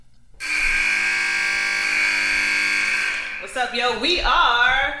up, yo? We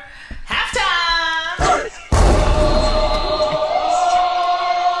are halftime.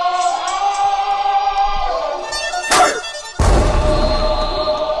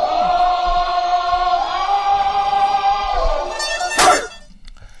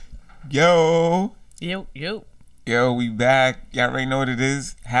 Yo, we back. Y'all already know what it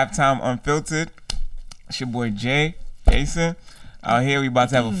is. Halftime Unfiltered. It's your boy Jason. Out here, we about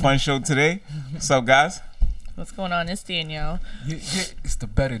to have a fun show today. What's up, guys? What's going on? It's Danielle. It's the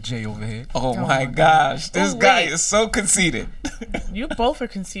better Jay over here. Oh my gosh. This guy is so conceited. You both are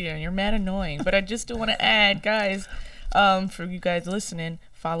conceited and you're mad annoying. But I just do want to add, guys, for you guys listening,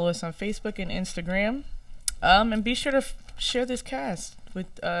 follow us on Facebook and Instagram. And be sure to share this cast with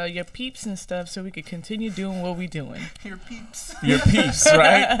your peeps and stuff so we could continue doing what we doing. Your peeps. Your peeps,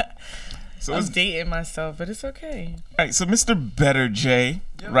 right? So I'm dating myself, but it's okay. All right, so Mr. Better J,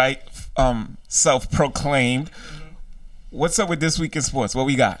 right? Self-proclaimed. What's up with this week in sports? What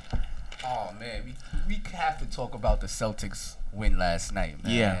we got? Oh man, we have to talk about the Celtics win last night,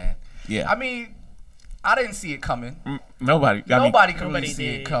 man. Yeah. I mean, I didn't see it coming. Nobody Could really see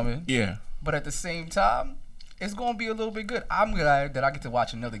it coming. Yeah. But at the same time, it's gonna be a little bit good. I'm glad that I get to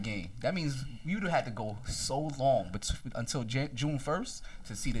watch another game. That means you'd have had to go so long, until June 1st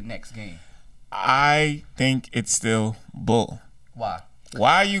to see the next game. I think it's still bull. Why?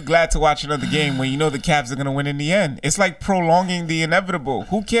 Why are you glad to watch another game when you know the Cavs are going to win in the end? It's like prolonging the inevitable.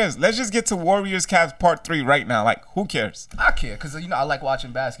 Who cares? Let's just get to Warriors Cavs Part 3 right now. Like, who cares? I care because, I like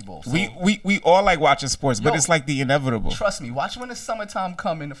watching basketball. So. We all like watching sports, but it's like the inevitable. Trust me. Watch when the summertime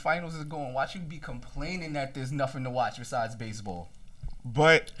come and the finals is going. Watch you be complaining that there's nothing to watch besides baseball.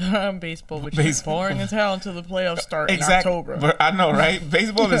 But baseball, which is boring as hell until the playoffs start in October. But I know, right?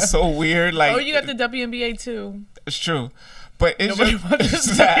 Baseball is so weird. Like, you got the WNBA too. It's true. But it's Nobody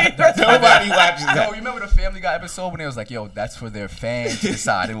watches that. Nobody watches that. No, you remember the Family Guy episode when it was like, yo, that's for their fans to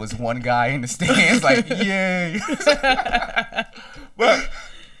decide. It was one guy in the stands like, yay. But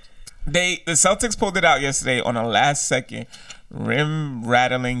the Celtics pulled it out yesterday on a last-second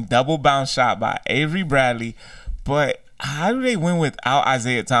rim-rattling double bounce shot by Avery Bradley. But how do they win without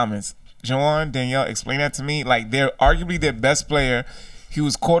Isaiah Thomas? Juwan, Danielle, explain that to me. Like, they're arguably their best player. He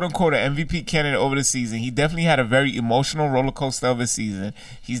was quote-unquote an MVP candidate over the season. He definitely had a very emotional roller coaster of a season.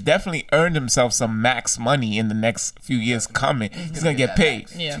 He's definitely earned himself some max money in the next few years coming. He's going to get paid.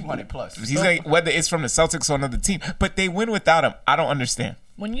 Yeah. 200 plus. He's gonna, whether it's from the Celtics or another team. But they win without him. I don't understand.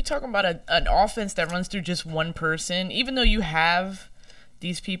 When you talk about an offense that runs through just one person, even though you have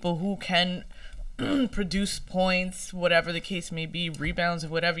these people who can produce points, whatever the case may be, rebounds or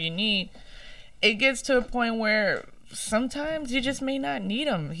whatever you need, it gets to a point where sometimes you just may not need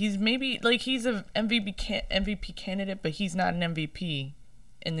him. He's he's a MVP candidate, but he's not an MVP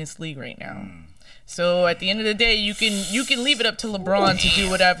in this league right now. So at the end of the day, you can leave it up to LeBron to do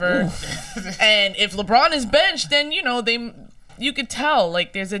whatever. And if LeBron is benched, then you could tell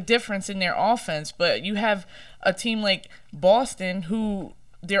like there's a difference in their offense. But you have a team like Boston who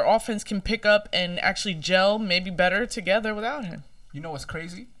their offense can pick up and actually gel maybe better together without him. You know what's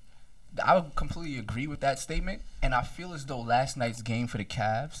crazy? I would completely agree with that statement, and I feel as though last night's game for the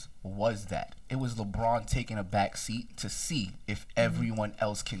Cavs was that. It was LeBron taking a back seat to see if everyone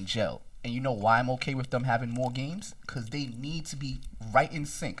else can gel. And you know why I'm okay with them having more games? Because they need to be right in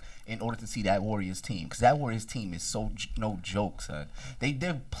sync in order to see that Warriors team. Because that Warriors team is so no joke, son.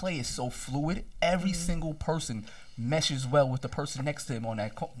 Their play is so fluid. Every single person meshes well with the person next to him on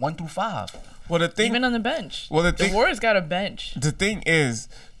that 1 through 5. Well, even on the bench. Well, the Warriors got a bench. The thing is,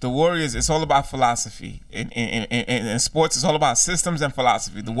 the Warriors, it's all about philosophy. In sports, it's all about systems and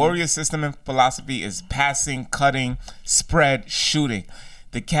philosophy. The Warriors' system and philosophy is passing, cutting, spread, shooting.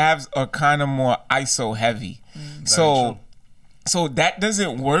 The Cavs are kind of more ISO heavy. So that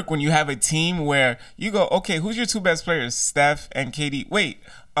doesn't work when you have a team where you go, okay, who's your two best players? Steph and KD. Wait,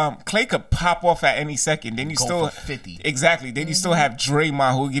 Clay could pop off at any second. Then you Go still for 50. Exactly. Then you still have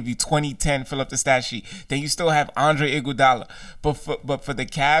Draymond, who will give you 20, 10, fill up the stat sheet. Then you still have Andre Iguodala. But for the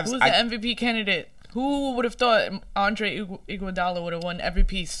Cavs, who's the MVP candidate? Who would have thought Andre Iguodala would have won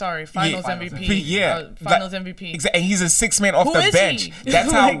MVP? Sorry, Finals MVP. Finals MVP. Exactly. And he's a 6-man off Who the is bench. he? That's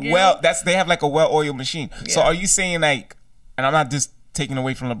how they have like a well-oiled machine. Yeah. So are you saying like, and I'm not just taking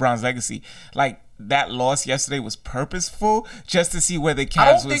away from LeBron's legacy, like that loss yesterday was purposeful just to see where the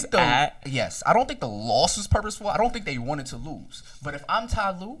Cavs was at? Yes, I don't think the loss was purposeful. I don't think they wanted to lose. But if I'm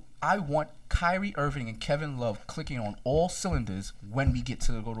Ty Lue, I want Kyrie Irving and Kevin Love clicking on all cylinders when we get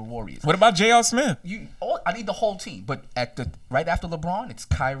to go to Warriors. What about J.R. Smith? I need the whole team. But right after LeBron, it's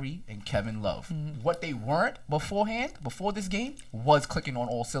Kyrie and Kevin Love. What they weren't before this game, was clicking on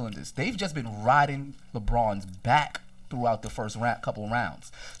all cylinders. They've just been riding LeBron's back throughout the first couple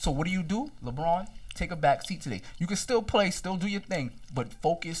rounds. So what do? LeBron, take a back seat today. You can still play, still do your thing, but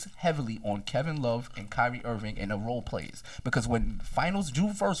focus heavily on Kevin Love and Kyrie Irving and the role players. Because when finals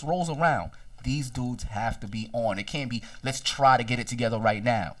June 1st rolls around, these dudes have to be on. It can't be, let's try to get it together right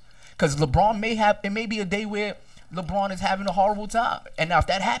now. Because LeBron may be a day where LeBron is having a horrible time. And now if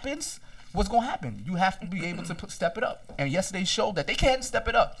that happens, what's going to happen? You have to be able to step it up. And yesterday showed that they can step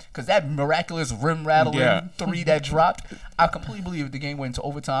it up. Because that miraculous rim-rattling three that dropped, I completely believe if the game went into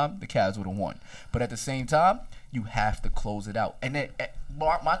overtime, the Cavs would have won. But at the same time, you have to close it out. And then,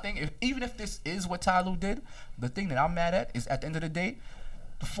 my thing, even if this is what Ty Lue did, the thing that I'm mad at is at the end of the day,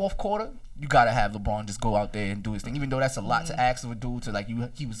 the fourth quarter, you got to have LeBron just go out there and do his thing. Even though that's a lot to ask of a dude to, like,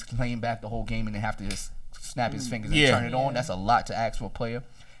 he was playing back the whole game and then have to just snap his fingers and turn it on. That's a lot to ask for a player.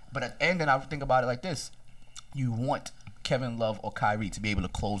 But at the end, then I think about it like this. You want Kevin Love or Kyrie to be able to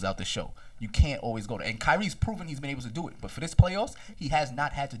close out the show. You can't always go to, and Kyrie's proven he's been able to do it. But for this playoffs, he has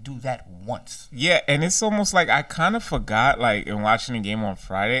not had to do that once. Yeah, and it's almost like I kind of forgot, like in watching the game on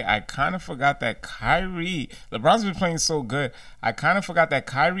Friday, I kind of forgot that LeBron's been playing so good. I kind of forgot that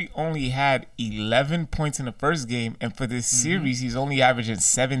Kyrie only had 11 points in the first game, and for this series, he's only averaging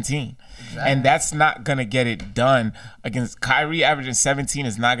 17. Exactly. And that's not going to get it done against Kyrie. Averaging 17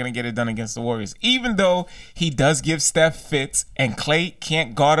 is not going to get it done against the Warriors, even though he does give Steph fits, and Klay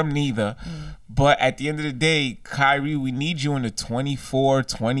can't guard him neither. But at the end of the day, Kyrie, we need you in the 24,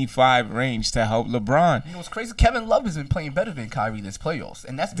 25 range to help LeBron. You know what's crazy? Kevin Love has been playing better than Kyrie this playoffs,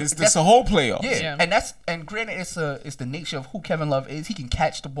 and that's a whole playoffs. Yeah. And granted, it's the nature of who Kevin Love is. He can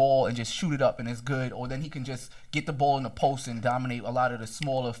catch the ball and just shoot it up, and it's good. Or then he can just get the ball in the post and dominate a lot of the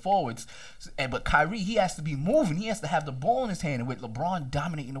smaller forwards. But Kyrie, he has to be moving. He has to have the ball in his hand. And with LeBron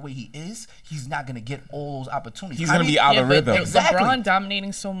dominating the way he is, he's not going to get all those opportunities. He's going to be out of rhythm. Exactly. LeBron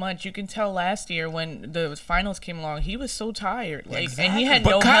dominating so much, you can tell last year when the finals came along, he was so tired, and he had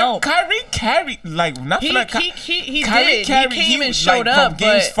no help. Kyrie carried, like, he Kyrie did. He came and showed like, up. From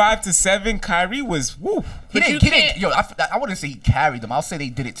games 5 to 7, Kyrie was woo. He didn't. Yo, I wouldn't say he carried them. I'll say they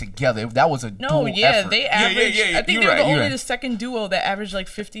did it together. That was a dual effort. They averaged. I think they were only the second duo that averaged like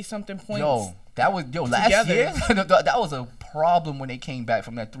 50-something points. Last year that was a problem when they came back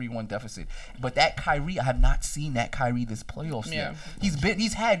from that 3-1 deficit. But that Kyrie, I have not seen that Kyrie this playoffs yet.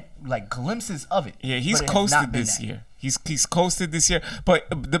 He's had like glimpses of it. Yeah, he's coasted this year. He's coasted this year. But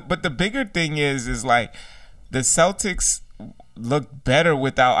the bigger thing is like the Celtics look better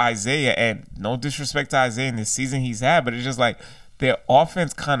without Isaiah, and no disrespect to Isaiah in the season he's had, but it's just like their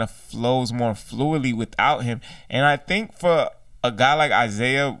offense kind of flows more fluidly without him. And I think for a guy like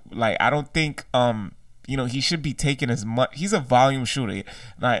Isaiah, like I don't think he should be taking as much. He's a volume shooter.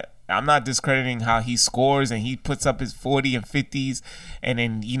 Like, I'm not discrediting how he scores and he puts up his 40 and 50s, and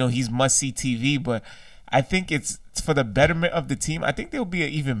then he's must-see TV, but I think it's for the betterment of the team. I think they'll be an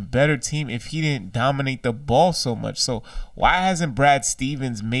even better team if he didn't dominate the ball so much. So why hasn't Brad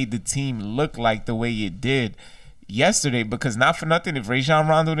Stevens made the team look like the way it did yesterday? Because not for nothing, if Rajon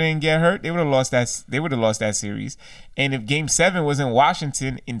Rondo didn't get hurt, they would have lost that series. And if Game 7 was in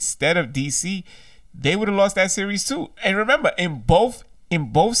Washington instead of DC, they would have lost that series too. And remember, in both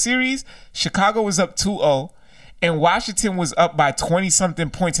series, Chicago was up 2-0. And Washington was up by 20-something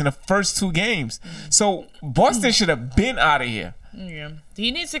points in the first two games. So Boston should have been out of here. Yeah,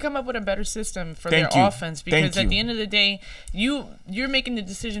 he needs to come up with a better system for their offense, because at the end of the day, you're making the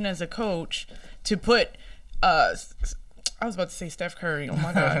decision as a coach to put I was about to say Steph Curry. Oh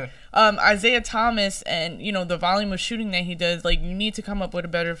my God, Isaiah Thomas, and the volume of shooting that he does. Like, you need to come up with a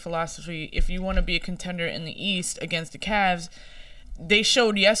better philosophy if you want to be a contender in the East against the Cavs. They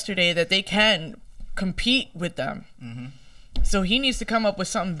showed yesterday that they can compete with them. So he needs to come up with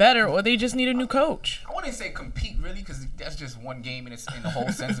something better, or they just need a new coach. I wouldn't say compete really, because that's just one game and it's in the whole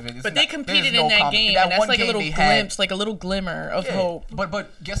sense of it. But they competed in that game, and that's like a little glimpse, like a little glimmer of hope.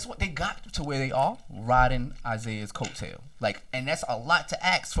 But guess what? They got to where they are riding Isaiah's coattail. Like, and that's a lot to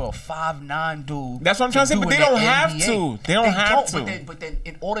ask for a 5'9" dude. That's what I'm trying to say, but they don't have to. They don't have to. But then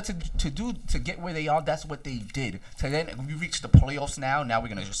in order to get where they are, that's what they did. So then we reach the playoffs now. Now we're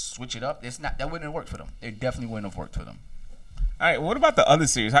gonna just switch it up. That wouldn't have worked for them. It definitely wouldn't have worked for them. All right, what about the other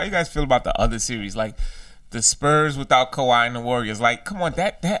series? How you guys feel about the other series? Like the Spurs without Kawhi and the Warriors. Like, come on,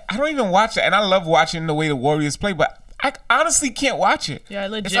 that I don't even watch it, and I love watching the way the Warriors play, but I honestly can't watch it. Yeah, I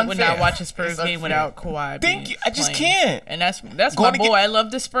legit would not watch a Spurs game without Kawhi. Thank you. I just can't. And that's my boy. I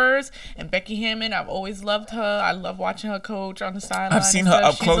love the Spurs, and Becky Hammond. I've always loved her. I love watching her coach on the sideline. I've seen her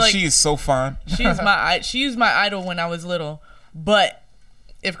up close. She is so fun. She was my idol when I was little, but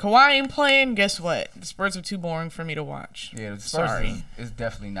if Kawhi ain't playing, guess what? The Spurs are too boring for me to watch. Yeah, the Spurs Sorry. is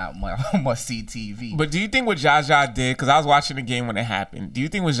definitely not must see TV. But do you think what Jaja did, because I was watching the game when it happened, do you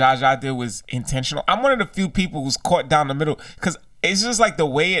think what Jaja did was intentional? I'm one of the few people who's caught down the middle, because it's just like the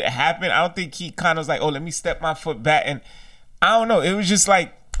way it happened. I don't think he kind of was like, oh, let me step my foot back. And I don't know. It was just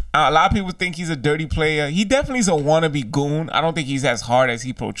like, a lot of people think he's a dirty player. He definitely is a wannabe goon. I don't think he's as hard as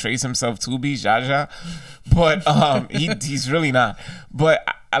he portrays himself to be, Jaja. But he's really not. But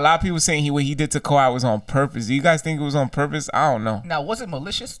a lot of people saying what he did to Kawhi was on purpose. Do you guys think it was on purpose? I don't know. Now, was it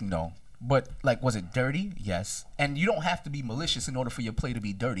malicious? No. But, like, was it dirty? Yes. And you don't have to be malicious in order for your play to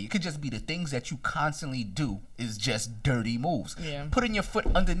be dirty. It could just be the things that you constantly do is just dirty moves. Yeah. Putting your foot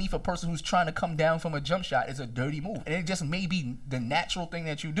underneath a person who's trying to come down from a jump shot is a dirty move. And it just may be the natural thing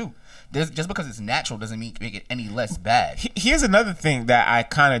that you do. Just because it's natural doesn't make it any less bad. Here's another thing that I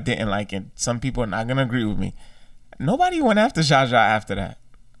kind of didn't like, and some people are not going to agree with me. Nobody went after Jaja after that.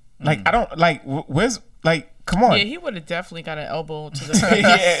 Like, I don't, like, where's, like, come on. Yeah, he would have definitely got an elbow to the face.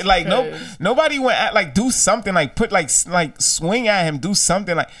 Yeah, like nobody went at, like, do something, like put like swing at him, do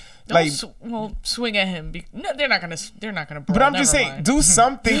something like swing at him. No, they're not gonna brawl. But I'm just Never saying, mind. do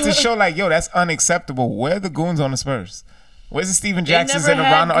something to show like, yo, that's unacceptable. Where are the goons on the Spurs? Where's the Steven They Jacksons never and the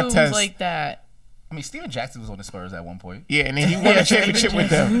had Ron goons Artest? like that. I mean, Steven Jackson was on the Spurs at one point. Yeah, and then he won a championship with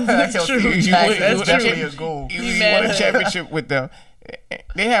them. That's true. Steven He Jackson won- is definitely a goal. He mad. won a championship with them.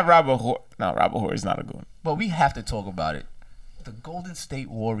 They had Robert Horry. No, Robert Horry is not a goon. But we have to talk about it. The Golden State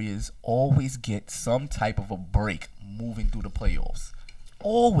Warriors always get some type of a break moving through the playoffs.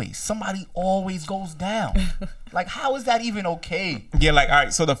 Always. Somebody always goes down. Like, how is that even okay? Yeah, like, all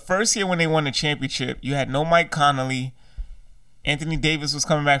right, so the first year when they won the championship, you had no Mike Conley. Anthony Davis was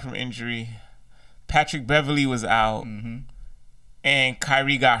coming back from injury. Patrick Beverly was out. And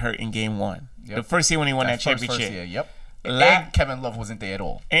Kyrie got hurt in game one. Yep. The first year when they won that First championship. year, yep. La- And Kevin Love wasn't there at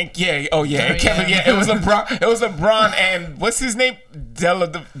all. And yeah, oh yeah, and Oh, Kevin, yeah. yeah, it was LeBron and what's his name?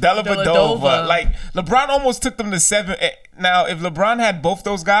 Dellavedova. Dellavedova. Like, LeBron almost took them to 7. Now, if LeBron had both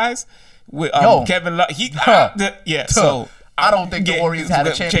those guys with Yo. Kevin Love, so I don't think the yeah, Warriors had a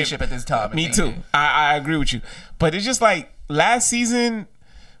champ- championship at this time. Me too. I agree with you. But it's just like last season,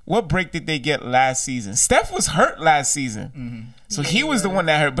 what break did they get last season? Steph was hurt last season. So he was the one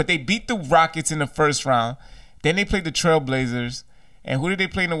that hurt. But they beat the Rockets in the first round. Then they played the Trailblazers. And who did they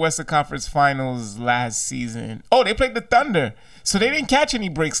play in the Western Conference Finals last season? Oh, they played the Thunder. So they didn't catch any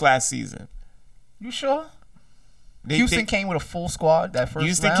breaks last season. You sure? They- Houston they- came with a full squad that first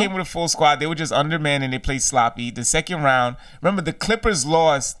Houston round? came with a full squad. They were just undermanned and they played sloppy. The second round, remember the Clippers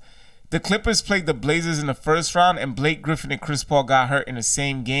lost. The Clippers played the Blazers in the first round, and Blake Griffin and Chris Paul got hurt in the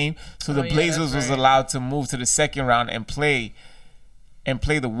same game. So the yeah, Blazers that's was right. allowed to move to the second round and play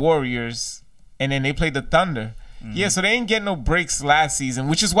the Warriors, and then they played the Thunder. Yeah, so they ain't getting no breaks last season,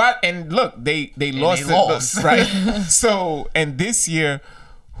 which is why. And look, they lost, they lost. right? So, and this year,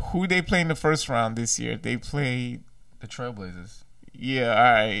 who they play in the first round this year? They played. The Trailblazers. Yeah,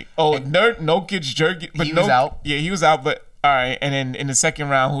 all right. Oh, Nurkic, Jergy, but He was out. Yeah, he was out. But all right, and then in the second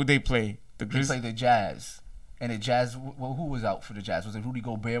round, who they play? The They Grizzlies. played the Jazz. And the Jazz, well, who was out for the Jazz? Was it Rudy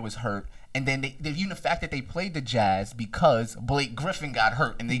Gobert was hurt? And then even the fact that they played the Jazz because Blake Griffin got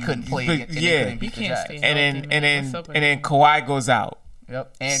hurt and they couldn't play But, against, and yeah. they couldn't He beat the can't Jazz. stay And then healthy, and man. then What's up with and then him? Kawhi goes out.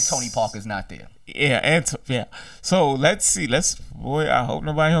 Yep. And Tony Parker's not there. Yeah. So let's see. Boy, I hope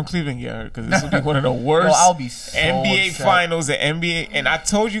nobody on Cleveland get hurt because this will be one of the worst Yo, I'll be so NBA upset. finals and NBA. And I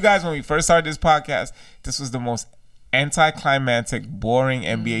told you guys when we first started this podcast, this was the most anticlimactic, boring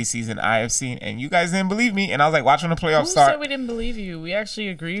NBA season I have seen, and you guys didn't believe me. And I was like, watching the playoffs Who start. said we didn't believe you? We actually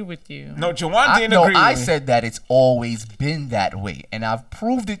agree with you. No, Jawan didn't agree. I with me. said that it's always been that way. And I've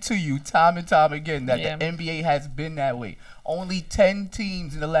proved it to you time and time again that Yeah. the NBA has been that way. Only 10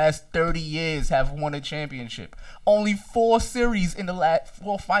 teams in the last 30 years have won a championship. Only 4 series in the last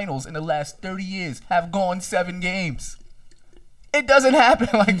 4 finals in the last 30 years have gone 7 games. It doesn't happen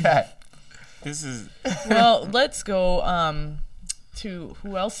like that. This is Well, let's go to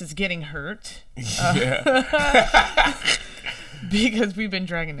who else is getting hurt yeah. because we've been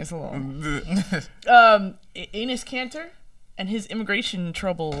dragging this along. Enes Kanter and his immigration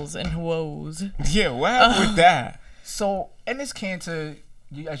troubles and woes. Yeah, what happened with that? So, Enes Kanter,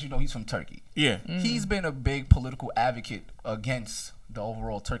 as you know, he's from Turkey. Yeah. He's been a big political advocate against the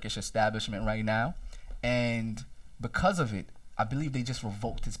overall Turkish establishment right now. And because of it, I believe they just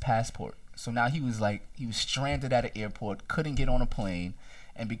revoked his passport. So now he was stranded at an airport, couldn't get on a plane.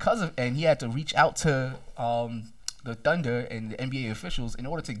 And he had to reach out to the Thunder and the NBA officials in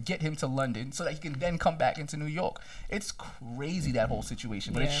order to get him to London so that he can then come back into New York. It's crazy, that whole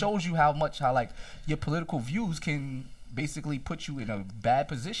situation. But it Yeah. shows you how like your political views can basically put you in a bad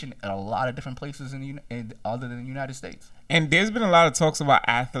position at a lot of different places other than the United States. And there's been a lot of talks about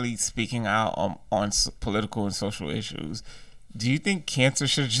athletes speaking out on political and social issues. Do you think Cancer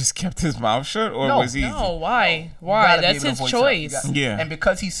should have just kept his mouth shut, or was he? No, why? You Why? gotta be That's able to his voice choice. up. Yeah. And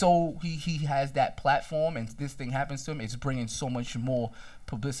because he's so he has that platform, and this thing happens to him, it's bringing so much more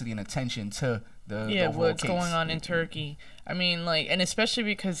publicity and attention to the overall what's case. going on in Turkey. I mean, like, and especially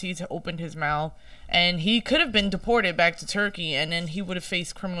because he's opened his mouth, and he could have been deported back to Turkey, and then he would have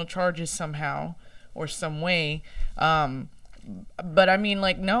faced criminal charges somehow or some way. But I mean,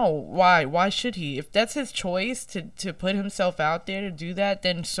 like, no, why? Why should he? If that's his choice to put himself out there to do that,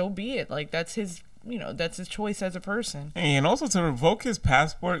 then so be it. Like, that's his, that's his choice as a person. And also to revoke his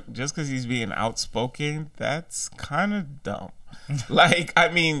passport just because he's being outspoken, that's kind of dumb. Like, I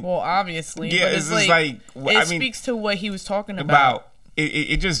mean, Well, obviously, yeah, but it's just like, it speaks to what he was talking about. about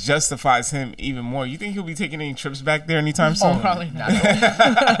it just justifies him even more. You think he'll be taking any trips back there anytime soon? Probably not.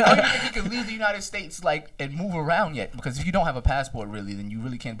 I don't even think he can leave the United States and move around yet, because if you don't have a passport really, then you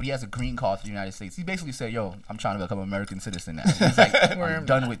really can't. But he has a green card for the United States. He basically said, "Yo, I'm trying to become an American citizen now." He's like, "I'm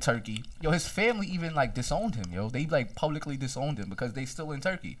done with Turkey." Yo, his family even disowned him. Yo, they publicly disowned him because they still in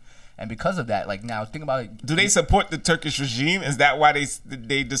Turkey, and because of that, now think about it. Do they support the Turkish regime? Is that why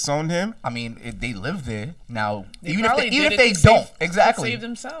they disowned him? I mean, they live there now. They Even probably if did they it to don't, save- exactly, to save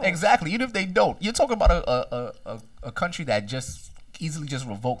themselves. exactly. Even if they don't, you're talking about a country that just easily just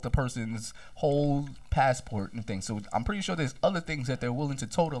revoked a person's whole passport and things. So I'm pretty sure there's other things that they're willing to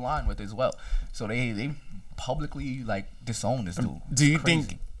toe the line with as well. So they publicly disown this dude. Do you It's crazy.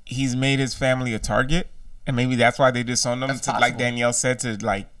 think he's made his family a target, and maybe that's why they disowned him? That's To, like possible. Danielle said,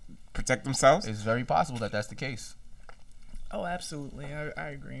 to protect themselves. It's very possible that that's the case. Oh, absolutely. I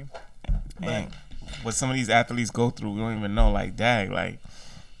agree. Man, what some of these athletes go through, we don't even know. Like, dang,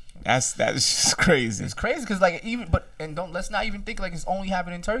 that's just crazy. It's crazy because let's not even think it's only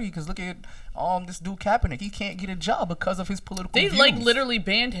happening in Turkey, because look at this dude Kaepernick. He can't get a job because of his political They views. literally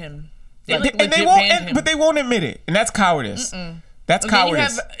banned him. They And legit they won't, banned him. but they won't admit it, and that's cowardice. That's And then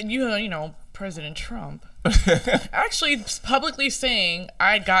cowardice. you have President Trump actually publicly saying,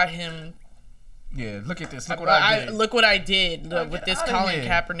 "I got him. Yeah, look at this. Look what I did. Look what I did with Get this outta Colin here.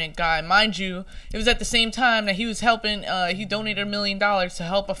 Kaepernick guy." Mind you, it was at the same time that he was helping. He donated $1 million to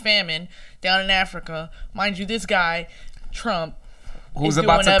help a famine down in Africa. Mind you, this guy Trump Who's is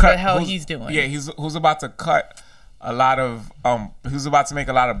about doing to whatever cut? the hell who's- he's doing. Yeah, who's about to cut a lot of who's about to make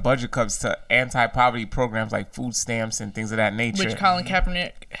a lot of budget cuts to anti-poverty programs like food stamps and things of that nature. which Colin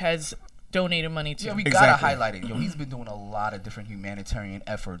Kaepernick has donated money to. Yeah, we Exactly. gotta highlight it. Yo, he's been doing a lot of different humanitarian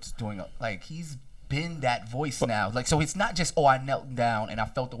efforts. He's been that voice now. So it's not just I knelt down and I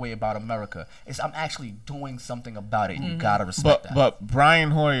felt the way about America. It's I'm actually doing something about it. You gotta respect that. But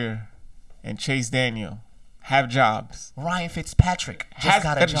Brian Hoyer and Chase Daniel have jobs. Ryan Fitzpatrick just Has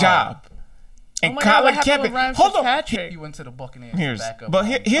got a a job. And Oh my God, Colin what happened with Kaepernick. Ryan Hold on. Fitzpatrick? He went to the Buccaneers. Here's, back up. but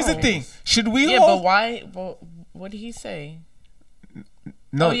here's the thing. Should we Yeah, hold? but why? Well, what did he say?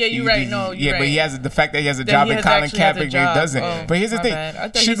 No, Oh, yeah, you're right. No, you're yeah, but he right. has the fact that he has a That job he and has Colin actually has a Kaepernick job. doesn't. Oh, But here's the my thing. bad. I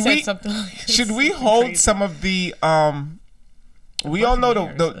thought Should you we said something like should we super hold crazy. some of the we all know the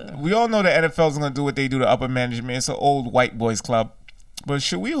Buccaneers, we all know the NFL's gonna do what they do to upper management. It's an old white boys club. But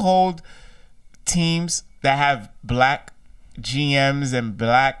should we hold teams that have black GMs and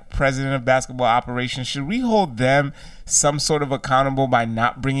black president of basketball operations, should we hold them some sort of accountable by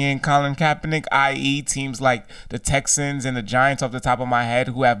not bringing in Colin Kaepernick, i.e. teams like the Texans and the Giants off the top of my head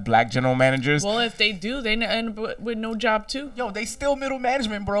who have black general managers? Well, if they do, they end up with no job too. Yo, they still middle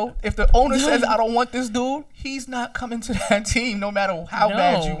management, bro. If the owner says I don't want this dude, he's not coming to that team, no matter how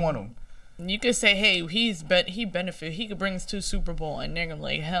bad you want him. You could say, hey, he benefit. He could bring us to a Super Bowl, and they're gonna be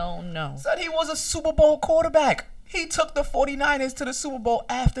like, hell no. Said he was a Super Bowl quarterback. He took the 49ers to the Super Bowl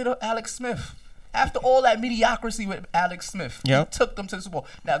after Alex Smith. After all that mediocrity with Alex Smith, Yep. he took them to the Super Bowl.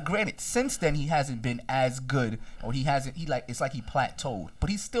 Now, granted, since then he hasn't been as good, or it's like he plateaued, but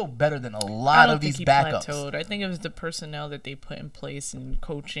he's still better than a I lot don't of think these he backups. plateaued. I think it was the personnel that they put in place and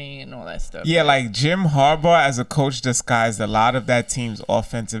coaching and all that stuff. Yeah, like Jim Harbaugh as a coach disguised a lot of that team's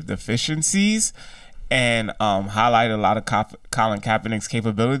offensive deficiencies and highlighted a lot of Colin Kaepernick's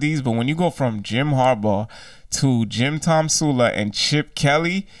capabilities. But when you go from Jim Harbaugh to Jim Tom Sula and Chip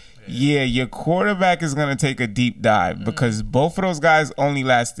Kelly, yeah, your quarterback is going to take a deep dive because both of those guys only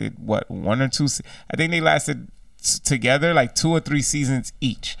lasted, 1 or 2 I think they lasted together like 2 or 3 seasons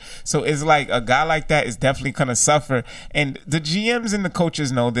each. So it's like a guy like that is definitely going to suffer. And the GMs and the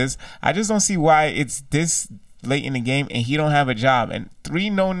coaches know this. I just don't see why it's this late in the game and he don't have a job. And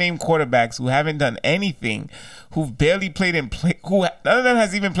 3 no-name quarterbacks who haven't done anything, who've barely played who none of them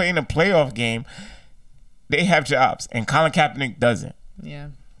has even played in a playoff game. they have jobs, and Colin Kaepernick doesn't. Yeah.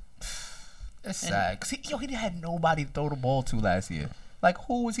 It's sad because he had nobody to throw the ball to last year. Like,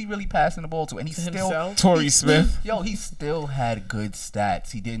 who was he really passing the ball to? And he still Himself? Torrey Smith. He still had good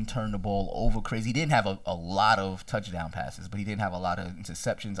stats. He didn't turn the ball over crazy. He didn't have a lot of touchdown passes, but he didn't have a lot of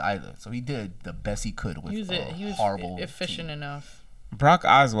interceptions either. So he did the best he could with He was horrible efficient team. enough. Brock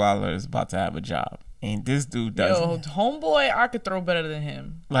Osweiler is about to have a job, and this dude doesn't. Yo, homeboy, I could throw better than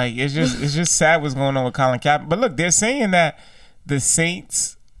him. Like, it's just sad what's going on with Colin Kaepernick. But look, they're saying that the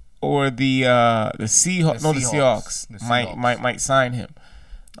Saints or the Seahawks, the Seahawks might sign him.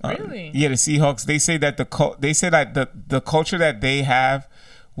 Really? Yeah, the Seahawks. They say that the culture that they have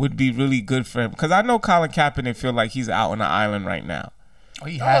would be really good for him. Because I know Colin Kaepernick feel like he's out on the island right now. Oh,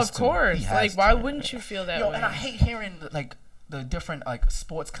 he Oh, has of to. course. He Like, has why to. wouldn't you feel that Yo, way? and I hate hearing like the different like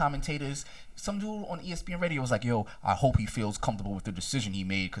sports commentators. Some dude on ESPN radio was like, "Yo, I hope he feels comfortable with the decision he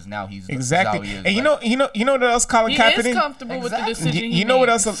made because now he's Exactly. How he is. And you Like, know what else Colin He Kaepernick? is comfortable with the Exactly. decision You know what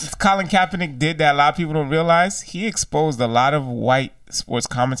else Colin Kaepernick did that a lot of people don't realize? He exposed a lot of white sports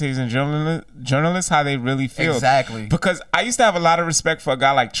commentators and journalists how they really feel. Exactly. Because I used to have a lot of respect for a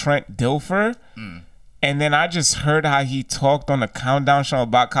guy like Trent Dilfer. And then I just heard how he talked on the Countdown show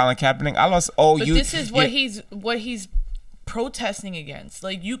about Colin Kaepernick. I lost. But this is what he's protesting against.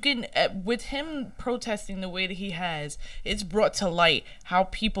 Like, you can with him protesting the way that he has, it's brought to light how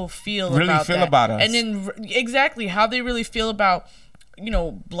people feel about us, and then exactly how they really feel about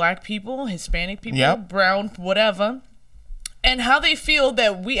black people, Hispanic people, Yep. brown, whatever, and how they feel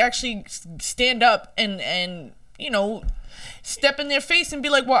that we actually stand up and step in their face and be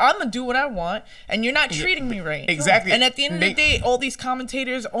like, well, I'm gonna do what I want and you're not treating me right. Exactly. And at the end of the day, all these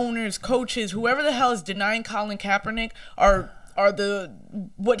commentators, owners, coaches, whoever the hell is denying Colin Kaepernick are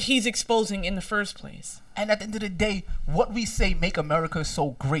what he's exposing in the first place. and at the end of the day, what we say make America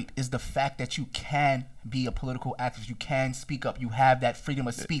so great is the fact that you can be a political activist. You can speak up. You have that freedom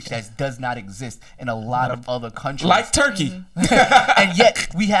of speech that does not exist in a lot of other countries. like Turkey. And yet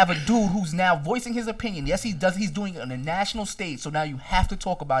we have a dude who's now voicing his opinion. Yes, he does. He's doing it on a national stage. So now you have to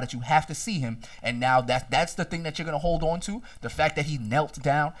talk about it. You have to see him. And now that's the thing that you're gonna hold on to. The fact that he knelt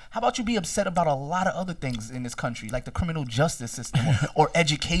down. How about you be upset about a lot of other things in this country, like the criminal justice system or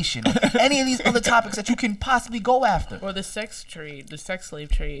education, or any of these other topics that you can possibly go after. Or the sex trade, the sex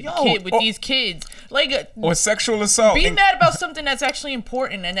slave trade, Yo, with these kids. Like, Or sexual assault. be And- mad about something that's actually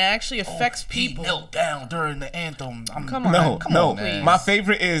important and that actually affects He people. knelt down during the anthem. Come on. No, Come no. on, man. My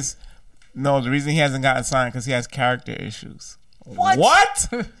favorite is the reason he hasn't gotten signed because he has character issues. What?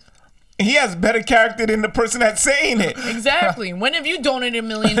 He has better character than the person that's saying it. Exactly. When have you donated $1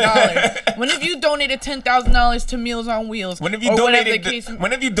 million? When have you donated $10,000 to Meals on Wheels? When have you Or whatever donated? the case-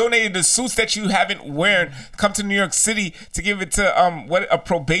 When have you donated the suits that you haven't worn? Come to New York City to give it to a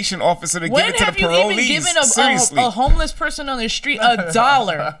probation officer to when give it to have the you parolees. even given Seriously, a homeless person on the street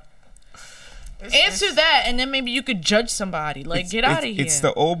 $1? Answer that, and then maybe you could judge somebody. Like, get out of here. It's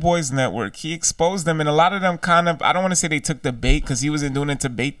the Old Boys Network. He exposed them, and a lot of them kind of, I don't want to say they took the bait because he wasn't doing it to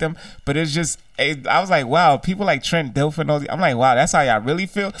bait them, but it's just, I was like, wow, people like Trent Dilfer and all these, I'm like, wow, that's how y'all really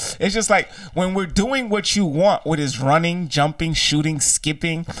feel? It's just like, when we're doing what you want, what is running, jumping, shooting,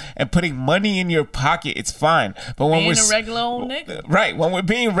 skipping, and putting money in your pocket, it's fine. But when Being we're a regular old nigga. Right, when we're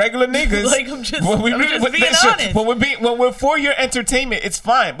being regular niggas, Like, I'm just when being that's true. honest. When we're for your entertainment, it's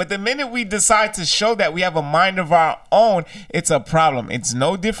fine. But the minute we decide to show that we have a mind of our own, it's a problem. It's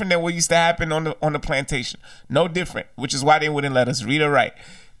no different than what used to happen on the plantation. No different, which is why they wouldn't let us read or write.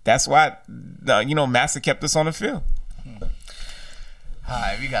 That's why, Massa kept us on the field. All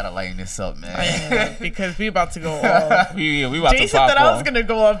right, we gotta lighten this up, man. Because we about to go off. We about Jason to pop thought I was off. going to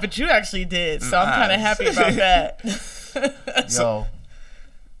go off, but you actually did. So I'm kind of happy about that. Yo,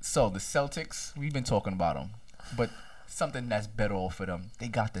 so the Celtics, we've been talking about them, but something that's better off for them, they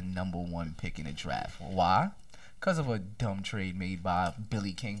got the #1 pick in the draft. Why? Because of a dumb trade made by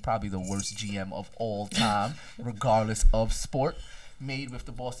Billy King, probably the worst GM of all time, regardless of sport, made with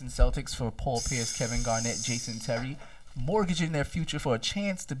the Boston Celtics for Paul Pierce, Kevin Garnett, Jason Terry, mortgaging their future for a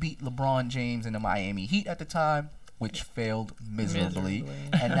chance to beat LeBron James and the Miami Heat at the time, which failed miserably.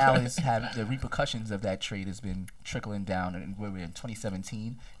 And now the repercussions of that trade has been trickling down, and we're in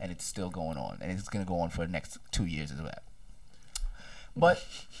 2017, and it's still going on, and it's going to go on for the next 2 years as well. But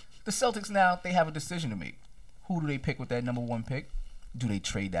the Celtics now, they have a decision to make. Who do they pick with that #1 pick? Do they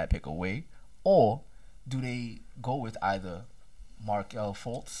trade that pick away? Or do they go with either Markelle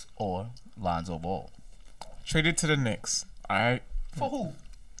Fultz or Lonzo Ball? Trade it to the Knicks. All right. For who?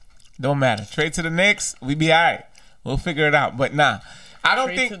 Don't matter. Trade to the Knicks. We be all right. We'll figure it out. But nah, I don't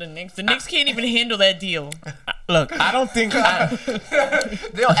Trade think. to the Knicks. The Knicks can't even handle that deal. Look, I don't think.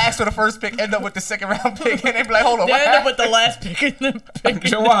 They'll ask for the first pick, end up with the second round pick, and they be like, hold on, They what end up happened? with the last pick in the pick.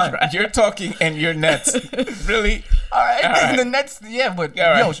 Jawan, you're talking and you're Nets. Really? All right, All right. the Nets, yeah, but All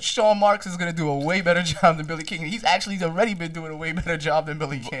right. yo, Sean Marks is gonna do a way better job than Billy King. He's actually already been doing a way better job than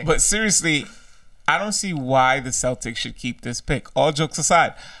Billy King. But seriously, I don't see why the Celtics should keep this pick. All jokes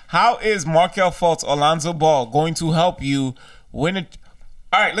aside, how is Markelle Fultz, Alonzo Ball going to help you win it?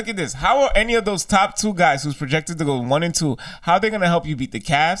 All right, look at this. How are any of those top two guys who's projected to go 1 and 2? How are they going to help you beat the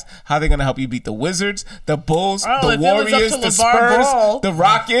Cavs? How are they going to help you beat the Wizards, the Bulls, Oh, the if it was up Warriors, to the LeVar Spurs, Ball, the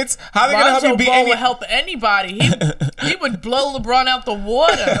Rockets? How are they going to help you Lonzo beat Ball any? would help anybody. He would blow LeBron out the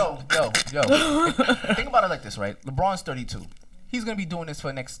water. Yo. Think about it like this, right? LeBron's 32. He's gonna be doing this for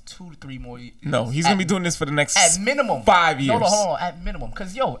the next 2 to 3 more years. No, he's going to be doing this for the next at minimum 5 years. No, hold on, at minimum.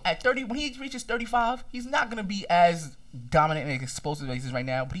 Because at 30, when he reaches 35, he's not gonna be as dominant and explosive as he is right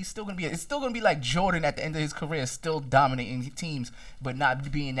now. But he's still gonna be. It's still gonna be like Jordan at the end of his career, still dominating teams, but not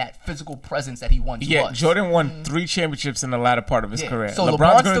being that physical presence that he once Yeah, was. Jordan won 3 championships in the latter part of his career. So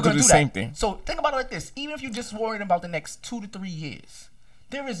LeBron's still going to do gonna the that. same thing. So think about it like this: even if you're just worried about the next 2 to 3 years,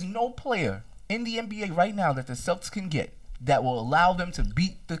 there is no player in the NBA right now that the Celtics can get that will allow them to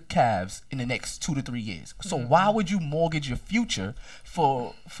beat the Cavs in the next 2 to 3 years. So why would you mortgage your future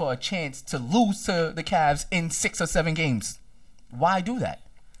for a chance to lose to the Cavs in 6 or 7 games? Why do that?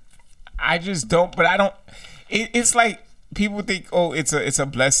 I just don't. But I don't. It's like people think, oh, it's a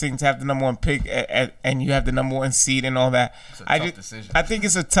blessing to have the number 1 pick and you have the number 1 seed and all that. It's a tough decision. I think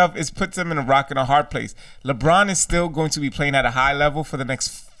it puts them in a rock and a hard place. LeBron is still going to be playing at a high level for the next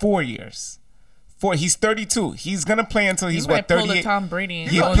 4 years. He's 32. He's gonna play until he's might pull the 38. Tom Brady and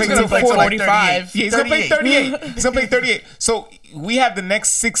He'll go play to till 45. Yeah, he's gonna play 38. 38. He's gonna play 38. So we have the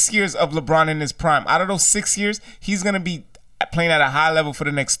next 6 years of LeBron in his prime. Out of those 6 years, he's gonna be playing at a high level for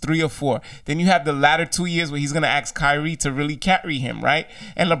the next 3 or 4. Then you have the latter 2 years where he's going to ask Kyrie to really carry him, right?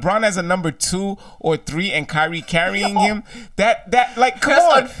 And LeBron as a number 2 or 3 and Kyrie carrying him, that like, come That's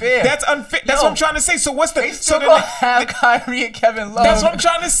on. unfair. That's unfair. That's Yo, what I'm trying to say. So what's the... They still so gonna have Kyrie and Kevin Love. That's what I'm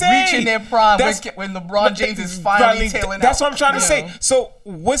trying to say. Reaching their prime That's- when LeBron James is finally tailing out. That's what I'm trying to say. Yeah. So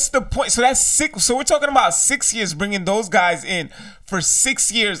what's the point? So that's 6. So we're talking about 6 years bringing those guys in for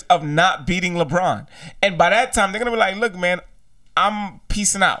 6 years of not beating LeBron. And by that time, they're going to be like, look, man, I'm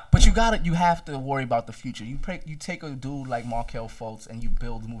peacing out. But you have to worry about the future. You take a dude like Markelle Fultz and you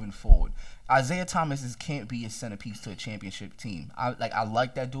build moving forward. Isaiah Thomas can't be a centerpiece to a championship team. I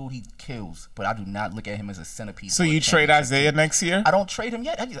like that dude. He kills, but I do not look at him as a centerpiece. So for a you trade championship Isaiah team. next year? I don't trade him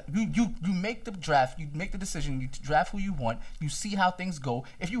yet. You make the draft. You make the decision. You draft who you want. You see how things go.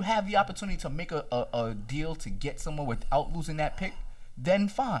 If you have the opportunity to make a deal to get someone without losing that pick, then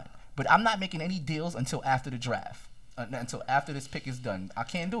fine. But I'm not making any deals until after the draft. Until after this pick is done. I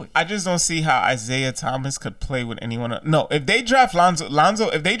can't do it. I just don't see how Isaiah Thomas could play with anyone else. No, if they draft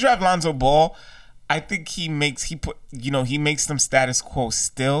Lonzo Ball, I think he makes them status quo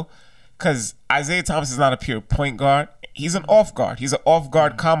still, because Isaiah Thomas is not a pure point guard. He's an off guard. He's an off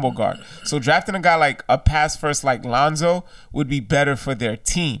guard combo guard. So drafting a guy like a pass first like Lonzo would be better for their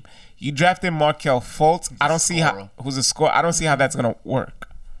team. You drafted Markelle Fultz. I don't see how who's a scorer. I don't see how that's gonna work.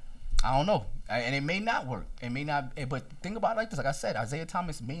 I don't know. And it may not work. It may not. But think about it like this. Like I said, Isaiah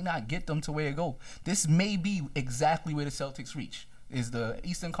Thomas may not get them to where they go. This may be exactly where the Celtics reach. Is the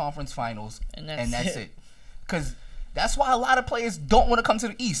Eastern Conference Finals. And that's it. Because that's why a lot of players don't want to come to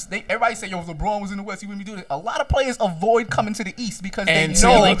the East. Everybody say, yo, if LeBron was in the West, he wouldn't be doing it. A lot of players avoid coming to the East because And they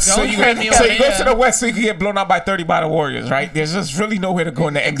so, know. like, so you don't turn me go away. to the West so you can get blown out by 30 by the Warriors, right? There's just really nowhere to go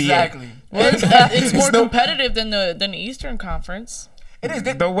in the NBA. Exactly. Well, it's more no- competitive than the Eastern Conference. It is.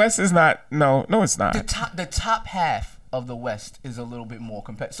 The West is not. No, it's not. The top half of the West is a little bit more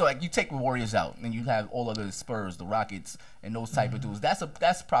competitive. So like you take the Warriors out, and you have all of the Spurs, the Rockets, and those type of dudes.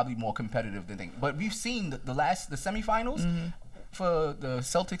 That's probably more competitive than thing. But we've seen the semifinals for the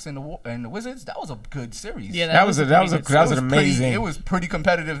Celtics and the Wizards. That was a good series. Yeah, That was amazing. It was pretty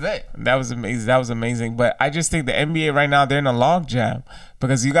competitive there. That was amazing. That was amazing. But I just think the NBA right now, they're in a log jam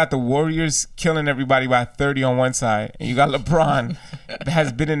because you got the Warriors killing everybody by 30 on one side, and you got LeBron that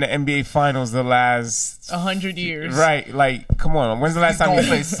has been in the NBA Finals the last 100 years. Right? Like, come on. When's the last He's time? going to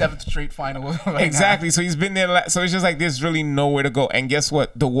play his 7th straight final. Right Exactly. now. So he's been there. So it's just like there's really nowhere to go. And guess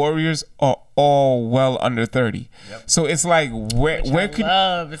what? The Warriors are all well under 30. Yep. So it's like where could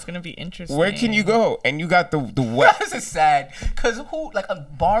It's gonna be interesting. where can you go? And you got the West. This is sad because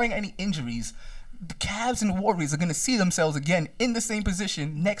barring any injuries, the Cavs and the Warriors are gonna see themselves again in the same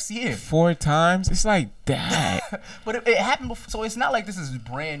position next year. 4 times. It's like that. But it happened before, so it's not like this is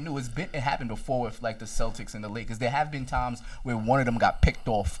brand new. It happened before with like the Celtics and the Lakers. There have been times where one of them got picked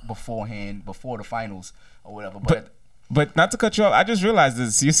off beforehand, before the finals or whatever. But not to cut you off, I just realized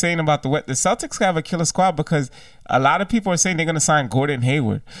this. You're saying about the Celtics have a killer squad because a lot of people are saying they're going to sign Gordon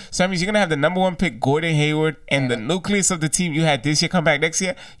Hayward. So that means you're going to have the number 1 pick, Gordon Hayward, and the nucleus of the team you had this year come back next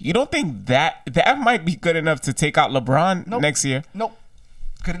year. You don't think that might be good enough to take out LeBron next year? Nope.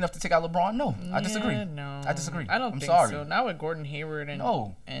 Good enough to take out LeBron? No. I disagree. No. I disagree. I don't I'm think sorry. so. Not with Gordon Hayward and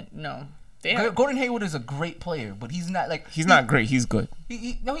No. no. Gordon Hayward is a great player, but he's not like... He's not great. He's good.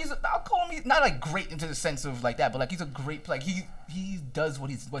 I'll call him, not like great into the sense of like that, but like he's a great player. He does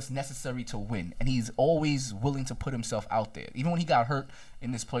what's necessary to win, and he's always willing to put himself out there. Even when he got hurt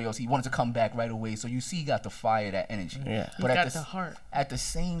in this playoffs, he wanted to come back right away. So you see he got the fire, that energy. Yeah. But got the heart. At the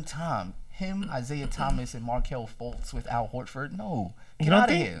same time, him, Isaiah Thomas, and Markelle Fultz with Al Horford, no. You Get don't out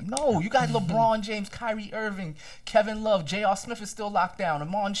of think? here. No, you got LeBron James, Kyrie Irving, Kevin Love, J.R. Smith is still locked down,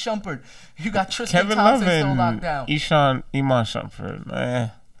 Amon Shumpert. You got Tristan Kevin Love Thompson still locked down. and Iman Shumpert,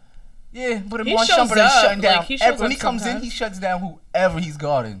 man. Yeah, but He Amon shows Shumpert is up, shutting down. like, he shows When up he comes in, sometimes. he shuts down whoever he's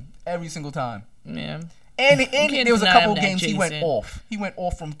guarding every single time. Yeah. And can't there was a deny couple him that, games he went Jason. off. He went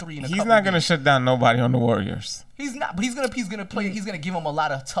off from 3 in a He's couple not going to games. shut down nobody on the Warriors. He's not, but he's gonna play. He's gonna give him a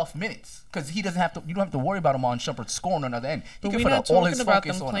lot of tough minutes because he doesn't have to. You don't have to worry about him on Shumpert scoring on the other end. He But can we're put not all talking his about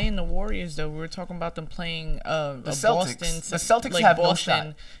focus them on playing him. the Warriors, though. We're talking about them playing Celtics. Boston. The Celtics like have no Boston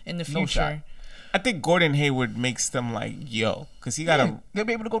shot. in the No future. shot. I think Gordon Hayward makes them like, yo, because he got Yeah, a... they'll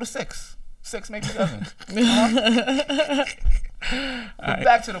be able to go to 6, maybe 7. But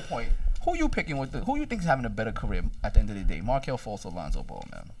back to the point. Who you picking who you think is having a better career at the end of the day? Markelle Fultz or Lonzo Ball,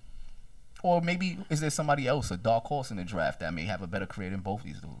 man? Or maybe is there somebody else, a dark horse in the draft that may have a better career than both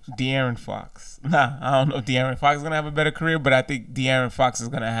these dudes? De'Aaron Fox. Nah, I don't know if De'Aaron Fox is going to have a better career, but I think De'Aaron Fox is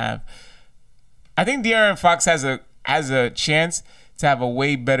going to have... I think De'Aaron Fox has a chance to have a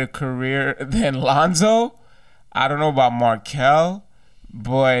way better career than Lonzo. I don't know about Markelle,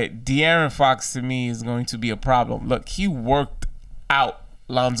 but De'Aaron Fox to me is going to be a problem. Look, he worked out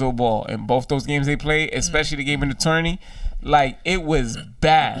Lonzo Ball in both those games they played, especially the game in the tourney. Like, it was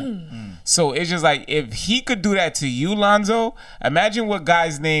bad. So it's just like, if he could do that to you, Lonzo, imagine what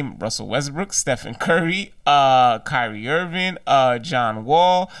guys named Russell Westbrook, Stephen Curry, Kyrie Irving, John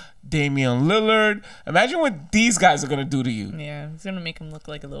Wall, Damian Lillard. Imagine what these guys are going to do to you. Yeah, it's going to make him look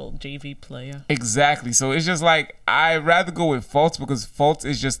like a little JV player. Exactly. So it's just like, I'd rather go with Fultz because Fultz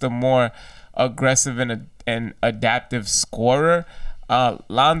is just a more aggressive and adaptive scorer.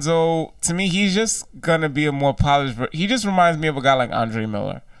 Lonzo, to me, he's just gonna be a more polished. He just reminds me of a guy like Andre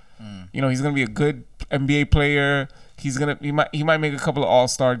Miller. You know, he's gonna be a good NBA player. He might make a couple of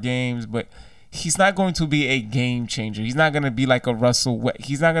All-Star games, but he's not going to be a game changer. He's not gonna be like a Russell.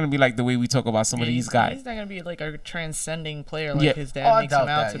 He's not gonna be like the way we talk about some of these guys. He's not going to be like a transcending player like his dad I makes him doubt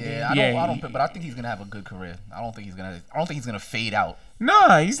out that. to be. I don't. But I think he's gonna have a good career. I don't think he's gonna fade out.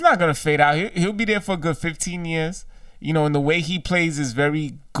 Nah, he's not gonna fade out. He'll be there for a good 15 years. You know, and the way he plays is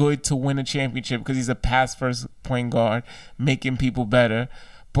very good to win a championship because he's a pass-first point guard, making people better.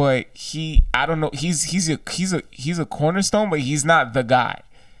 But I don't know. He's a cornerstone, but he's not the guy.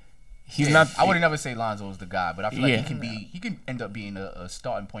 He's not. I would never say Lonzo is the guy, but I feel like Yeah. he can end up being a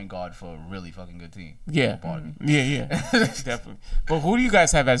starting point guard for a really fucking good team. Yeah, Pardon yeah, definitely. But who do you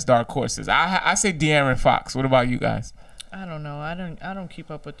guys have as dark horses? I say De'Aaron Fox. What about you guys? I don't know. I don't keep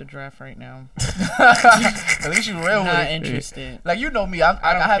up with the draft right now. At least you real with Not it. interested. Like, you know me, I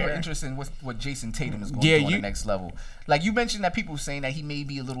don't have care. an interest in what Jason Tatum is going Yeah, to do on you- the next level. Like, you mentioned that people saying that he may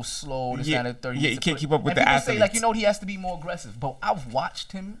be a little slow, this, Yeah, that, and the third. yeah, he can't keep up with and the people say, like, athletes. he has to be more aggressive. But I've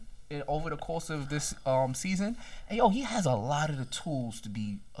watched him over the course of this season, and he has a lot of the tools to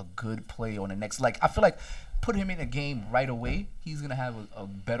be a good player on the next. Like, I feel like put him in a game right away, he's gonna have a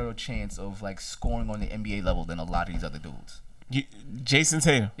better chance of like scoring on the NBA level than a lot of these other dudes. Jason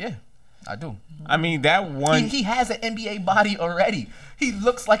Tatum. Yeah, I do. I mean, that one. He has an NBA body already. He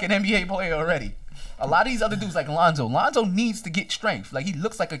looks like an NBA player already. A lot of these other dudes like Lonzo needs to get strength. Like, he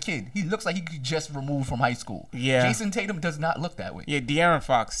looks like a kid. He looks like he could just remove from high school. Yeah. Jason Tatum does not look that way. Yeah, De'Aaron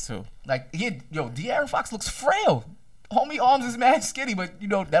Fox too. Like, De'Aaron Fox looks frail. Homie arms is mad skinny, but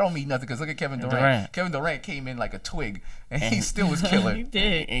that don't mean nothing because look at Kevin Durant. Kevin Durant came in like a twig, and he still was killer. He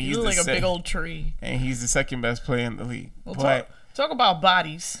did. And He he's looked like the a big old tree. And he's the second best player in the league. Well, But talk about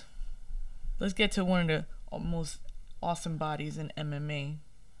bodies. Let's get to one of the most awesome bodies in MMA,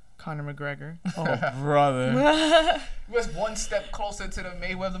 Conor McGregor. oh brother, He was one step closer to the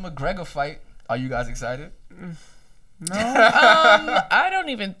Mayweather-McGregor fight. Are you guys excited? I don't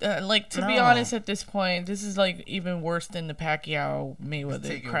even to be No. honest. At this point, this is like even worse than the Pacquiao Mayweather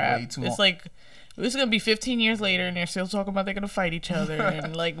taking crap. way too It's long. like it's gonna be 15 years later, and they're still talking about they're gonna fight each other,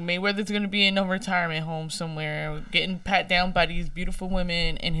 and like Mayweather's gonna be in a retirement home somewhere, getting pat down by these beautiful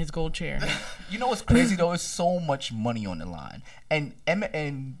women in his gold chair. You know what's crazy though? There's so much money on the line, and the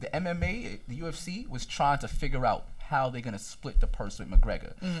MMA, the UFC was trying to figure out how they're gonna split the purse with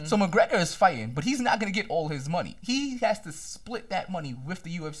McGregor. So McGregor is fighting, but he's not gonna get all his money. He has to split that money with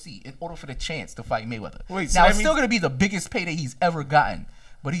the UFC in order for the chance to fight Mayweather. Wait, so now that it's still means- gonna be the biggest payday he's ever gotten,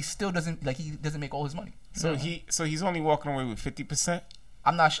 but he still doesn't make all his money. So he's only walking away with 50%.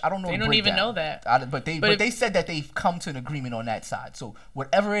 I'm not. I don't know. They the don't even breakdown. know that. But if- they said that they've come to an agreement on that side. So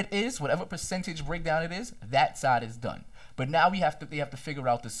whatever it is, whatever percentage breakdown it is, that side is done. But now they have to figure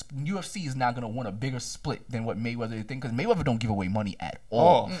out this. UFC is not gonna want a bigger split than what Mayweather is thinking, because Mayweather don't give away money at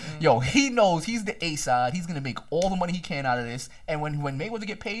all. Yo, he knows he's the A side. He's gonna make all the money he can out of this. And when Mayweather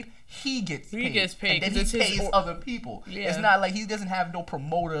get paid, he gets paid. gets paid, and then 'cause he it's his pays other people. Yeah. It's not like he doesn't have no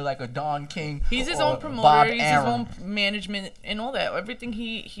promoter like a Don King. He's his or own promoter. Bob He's Arum. his own management and all that. Everything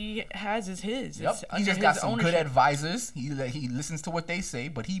he has is his. Yep. It's He under just his got some good ownership. advisors. He listens to what they say,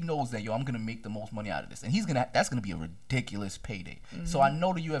 but he knows that I'm gonna make the most money out of this, and that's gonna be a ridiculous payday. So I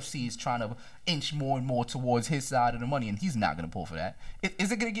know the UFC is trying to inch more and more towards his side of the money, and he's not gonna pull for that.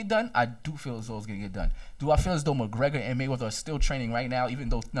 Is it gonna get done? I do feel as though it's gonna get done. Do I feel as though McGregor and Mayweather are still training right now, even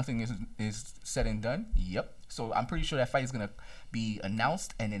though nothing is said and done? Yep. So I'm pretty sure that fight is gonna be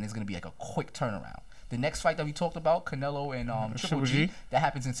announced, and then it's gonna be like a quick turnaround. The next fight that we talked about, Canelo and Triple G, that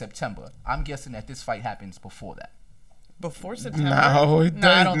happens in September. I'm guessing that this fight happens before that. Before September. No, it I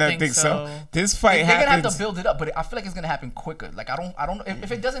does don't not think think so. so. This fight They're gonna have happens. to build it up, but I feel like it's gonna happen quicker. Like I don't know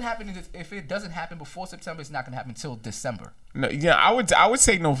if it doesn't happen. If it doesn't happen before September, it's not gonna happen until December. No, yeah, I would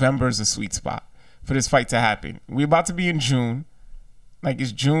say November is a sweet spot for this fight to happen. We're about to be in June. Like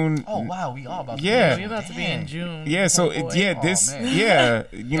it's June. Oh wow, we are about to Yeah. We're about to be in June. Yeah, so Oh, boy. this Oh, man. yeah,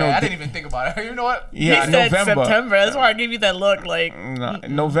 you know, I didn't even think about it. You know what? He yeah, said November. September. That's why I gave you that look. Like No,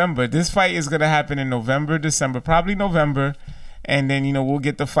 November. This fight is gonna happen in November, December, probably November, and then we'll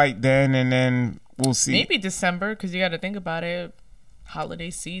get the fight then, and then we'll see. maybe December, because you got to think about it.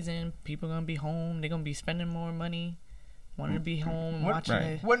 Holiday season, people gonna be home. They're gonna be spending more money, wanting to be home, watching Right.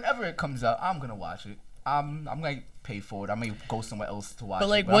 it. Whenever it comes out, I'm gonna watch it. I'm gonna pay for it. I may go somewhere else to watch But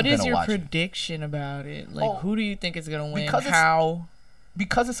like, it. what I'm is gonna your watch it. prediction about it? Like, Oh, who do you think is gonna win? because it's- How?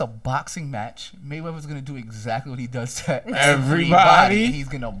 Because it's a boxing match, Mayweather's gonna do exactly what he does to Everybody. everybody. And he's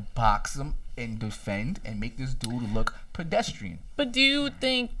gonna box him and defend and make this dude look pedestrian. But do you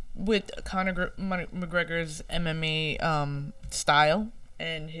think with McGregor's MMA style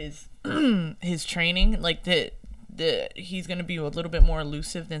and his his training, like that he's gonna be a little bit more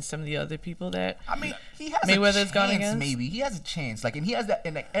elusive than some of the other people that? I mean, he has Mayweather's a chance. gone against? Maybe he has a chance. Like, and he has that.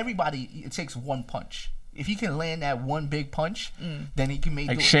 And like everybody, it takes one punch. If he can land that one big punch, then he can make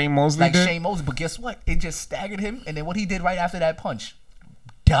Like Shane Mosley Like did? Shane Mosley. But guess what? It just staggered him. And then what he did right after that punch,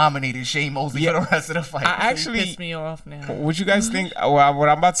 dominated Shane Mosley for the rest of the fight. I actually, Pissed me off now. what you guys think? Well, what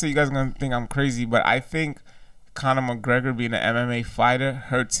I'm about to say, you guys are gonna think I'm crazy, but I think Conor McGregor being an MMA fighter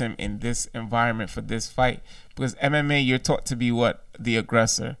hurts him in this environment for this fight, because MMA, you're taught to be what? The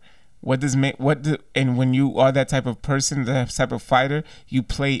aggressor. And when you are that type of person, that type of fighter, you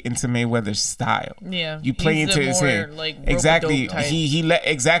play into Mayweather's style. Yeah, You play he's into the his more, hand. like, Exactly. rope-a-dope type.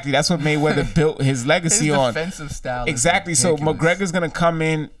 Exactly. That's what Mayweather built his legacy His on. defensive style. is Exactly. So ridiculous. McGregor's gonna come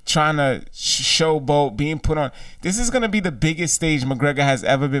in trying to showboat, being put on. This is gonna be the biggest stage McGregor has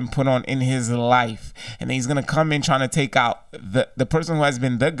ever been put on in his life, and then he's gonna come in trying to take out the person who has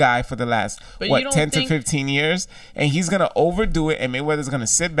been the guy for the last But you don't 10 to think- 15 years, and he's gonna overdo it, and Mayweather's gonna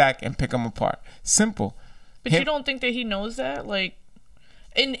sit back and pick him apart. Simple. But you don't think that he knows that? Like,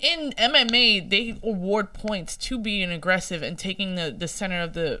 in MMA, they award points to being aggressive and taking the center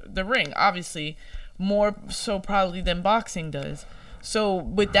of the ring. Obviously, more so probably than boxing does. So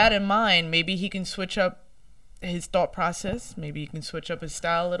with that in mind, maybe he can switch up his thought process. Maybe he can switch up his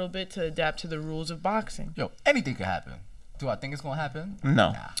style a little bit to adapt to the rules of boxing. Yo, anything could happen. Do I think it's gonna happen?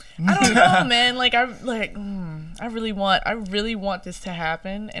 No. Nah. I don't know, man. Like I really want this to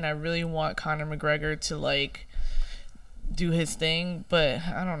happen, and I really want Conor McGregor to like do his thing, but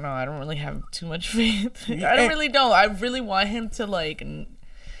I don't know. I don't really have too much faith. I really don't. I really want him to like.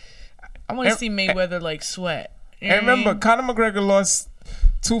 I want to see Mayweather like sweat. You know And what I remember, mean? Conor McGregor lost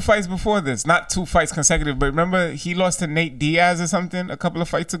 2 fights before this. Not 2 fights consecutive, but remember he lost to Nate Diaz or something a couple of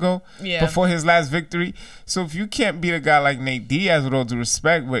fights ago. Yeah. Before his last victory. So if you can't beat a guy like Nate Diaz, with all due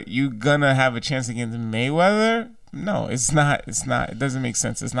respect, but you gonna have a chance against Mayweather? No, it's not. It doesn't make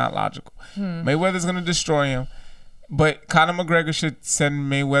sense. It's not logical. Mayweather's gonna destroy him. But Conor McGregor should send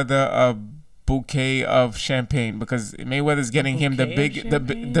Mayweather a bouquet of champagne because Mayweather's getting him the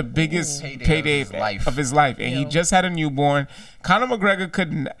biggest payday of his life, and he just had a newborn. Conor McGregor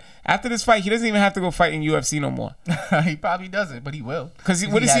couldn't. After this fight, he doesn't even have to go fight in UFC no more. He probably doesn't, but he will. Because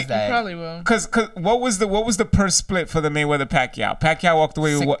what is he? He probably will. Because what was the purse split for the Mayweather Pacquiao? Pacquiao walked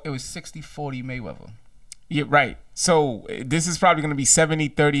away with what? It was 60-40 Mayweather. Yeah, right. So this is probably going to be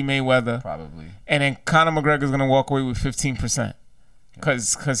 70-30 Mayweather. Probably. And then Conor McGregor's going to walk away with 15%.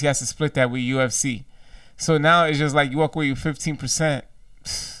 Because he has to split that with UFC. So now it's just like you walk away with 15%.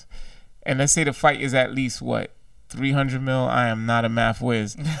 And let's say the fight is at least, what, 300 mil? I am not a math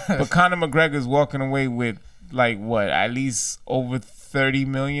whiz. But Conor McGregor's walking away with, like, what, at least over 30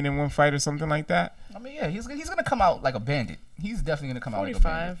 million in one fight or something like that? I mean, yeah, he's going to come out like a bandit. He's definitely going to come out like a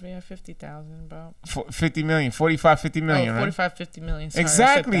bandit. 45, yeah, 50,000 about. 50 million, 45, 50 million, right? 45, 50 million. Sorry,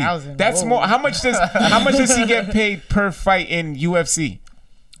 Exactly. That's Whoa. more. How much does he get paid per fight in UFC?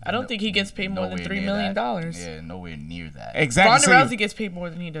 I don't think he gets paid more than $3 million. Yeah, nowhere near that. Exactly. Ronda Rousey gets paid more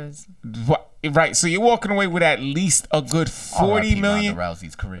than he does. Right. So you're walking away with at least a good 40 million. Ronda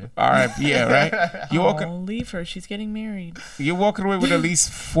Rousey's career. All right. Yeah. Right. Leave her. She's getting married. You're walking away with at least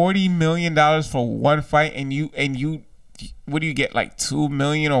 $40 million for one fight, and you. What do you get, like 2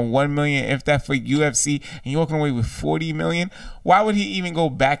 million or 1 million, if that, for UFC, and you're walking away with 40 million? Why would he even go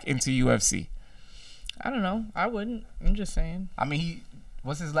back into UFC? I don't know. I wouldn't. I'm just saying. I mean,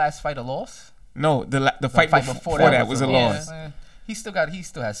 was his last fight a loss? No, the fight before that was a loss. He still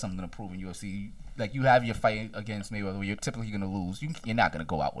has something to prove in UFC. Like, you have your fight against Mayweather where you're typically going to lose. You're not going to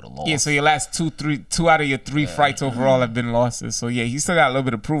go out with a loss. Yeah, so your last two out of your three fights overall have been losses. So yeah, he still got a little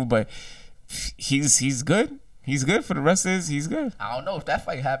bit to prove, but he's good. He's good for the rest of his. He's good. I don't know if that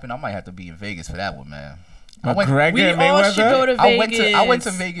fight happened. I might have to be in Vegas for that one, man. McGregor and Mayweather. All should go to Vegas. I went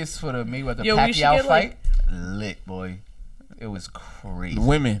to Vegas for the Mayweather Pacquiao fight. Lit, boy. It was crazy. The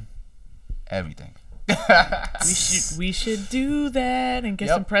women, everything. we should do that and get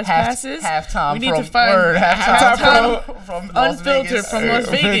some press passes. Halftime. We need to find halftime from unfiltered from Las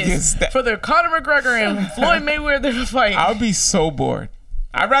Vegas for the Conor McGregor and Floyd Mayweather fight. I'll be so bored.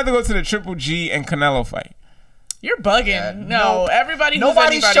 I'd rather go to the Triple G and Canelo fight. You're bugging. Yeah,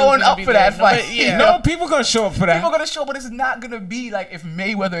 nobody's showing up for that fight. No, people gonna show up for that. People gonna show up, but it's not gonna be like if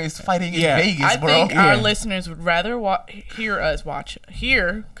Mayweather is fighting in Vegas, bro. I think our listeners would rather hear us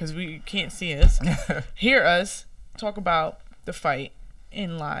because we can't see us. Hear us talk about the fight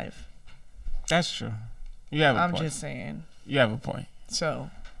in live. That's true. You have a point. I'm just saying. You have a point. So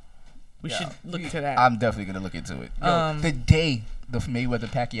we should look to that. I'm definitely gonna look into it. The day the Mayweather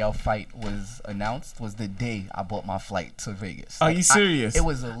Pacquiao fight was announced was the day I bought my flight to Vegas. Are you serious? It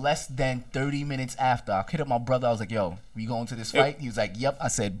was less than 30 minutes after. I hit up my brother. I was like, "Yo, we going to this fight?" He was like, "Yep." I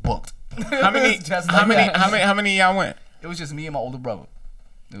said, "Booked." How many of y'all went? It was just me and my older brother.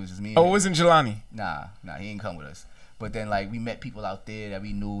 It was just me. And it wasn't Jelani? Nah, he ain't come with us. But then we met people out there that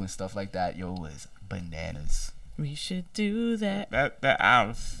we knew and stuff like that. Yo, it was bananas. We should do that.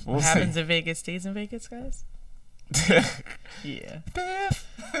 What happens in Vegas stays in Vegas, guys. Yeah. Fifth.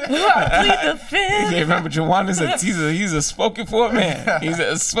 Plead the fifth. Yeah, remember Juwan he's a spoken for man. He's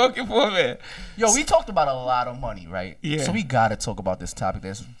a spoken for man. Yo, we talked about a lot of money, right? Yeah. So we gotta talk about this topic.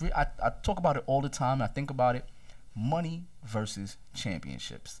 I talk about it all the time. I think about it. Money versus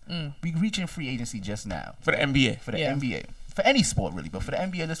championships. We reaching free agency just now for the NBA. For the NBA. For any sport really, but for the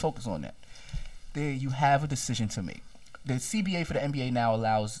NBA, let's focus on that. There you have a decision to make. The CBA for the NBA now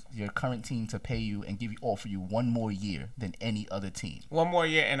allows your current team to pay you and offer you one more year than any other team. One more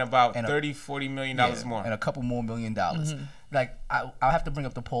year and about $30-40 million more. And a couple more $1 million. Like, I'll have to bring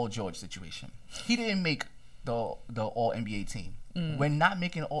up the Paul George situation. He didn't make the All-NBA team. When not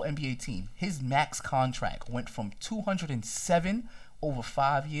making an All-NBA team, his max contract went from $207 over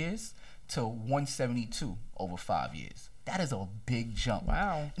 5 years to $172 over 5 years. That is a big jump.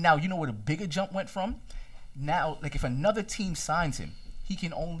 Wow. Now, you know where the bigger jump went from? Now, if another team signs him, he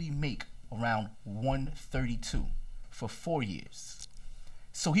can only make around 132 for 4 years.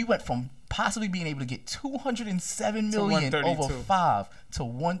 So he went from possibly being able to get $207 million over 5 to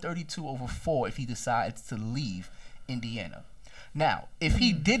 132 over 4 if he decides to leave Indiana. Now, if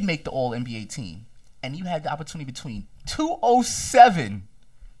he did make the All-NBA team and you had the opportunity between 207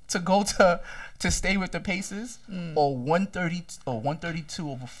 to go to stay with the Pacers or 132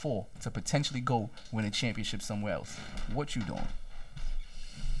 over 4 to potentially go win a championship somewhere else, what you doing?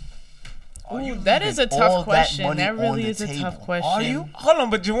 Ooh, that is a tough question. That really is a tough question. Are you? Hold on,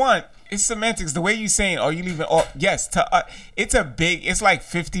 but Juwan, it's semantics. The way you saying, are you leaving? Yes, it's a big. It's like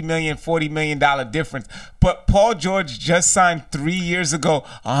 $50 million, $40 million difference. But Paul George just signed 3 years ago,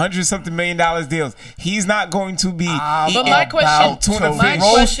 $100-something million deals. He's not going to be. But my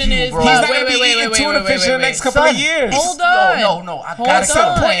question is, he's not going to be eating tuna fish in the next couple of years. Hold on. No. At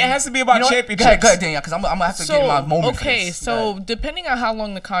some point, it has to be about championships. Go ahead, Daniel, because I'm gonna have to get my moment. Okay, so depending on how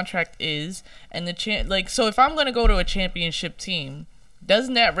long the contract is and the so if I'm gonna go to a championship team,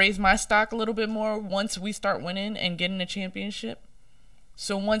 doesn't that raise my stock a little bit more once we start winning and getting a championship?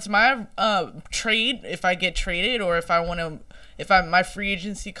 So once my trade, if I get traded or my free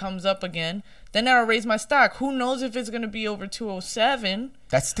agency comes up again, then that'll raise my stock. Who knows if it's going to be over 207?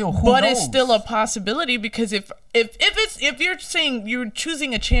 That's still but it's still a possibility, because if you're saying you're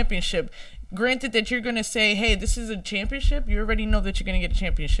choosing a championship, granted that you're going to say, hey, this is a championship, you already know that you're going to get a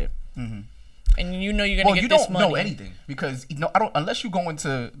championship. Mm-hmm. And you know you're going to get this money. Well, you don't know anything, because I don't, unless you go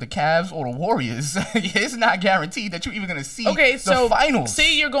into the Cavs or the Warriors, it's not guaranteed that you're even going to see the finals.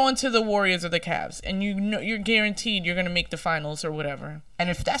 Say you're going to the Warriors or the Cavs, and you know you're guaranteed you're going to make the finals or whatever. And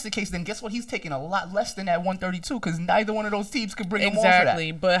if that's the case, then guess what? He's taking a lot less than that 132, because neither one of those teams could bring him on for that.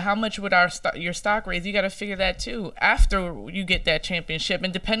 Exactly, but how much would your stock raise? You got to figure that too after you get that championship,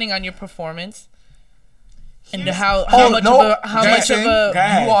 and depending on your performance. And how much of a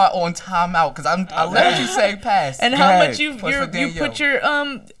you are on timeout, because I let you say pass. And how much you put your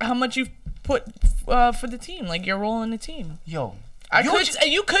how much you've put for the team, like your role in the team. Yo,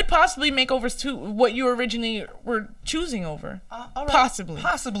 you could possibly make over what you originally were choosing over. All right.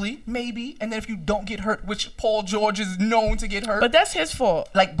 Possibly, maybe. And then if you don't get hurt, which Paul George is known to get hurt, but that's his fault.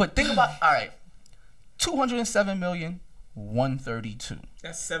 But think about $207 million, 132.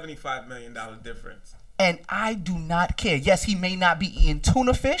 That's $75 million difference. And I do not care. Yes, he may not be eating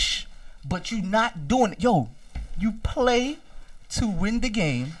tuna fish, but you're not doing it. Yo, you play to win the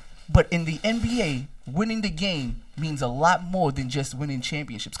game, but in the NBA, winning the game means a lot more than just winning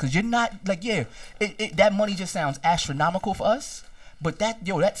championships. Because you're not, that money just sounds astronomical for us. But that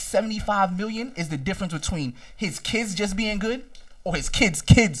 $75 million is the difference between his kids just being good or his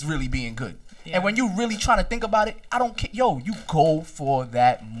kids really being good. Yeah. And when you're really trying to think about it, I don't care. Yo, you go for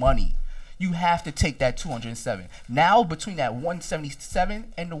that money. You have to take that 207. Now, between that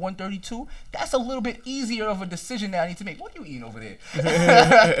 177 and the 132, that's a little bit easier of a decision that I need to make. What are you eating over there?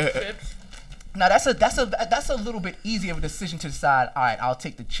 Now, that's a little bit easier of a decision to decide, all right, I'll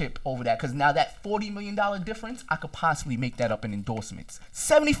take the chip over that, because now that $40 million difference, I could possibly make that up in endorsements.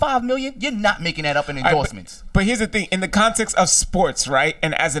 $75 million, you're not making that up in endorsements. But here's the thing. In the context of sports, right,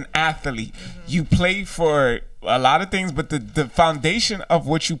 and as an athlete, you play for a lot of things, but the foundation of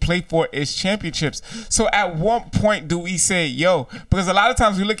what you play for is championships. So at what point do we say, yo, because a lot of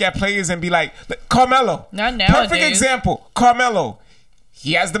times we look at players and be like, Carmelo. Not nowadays. Perfect example, Carmelo.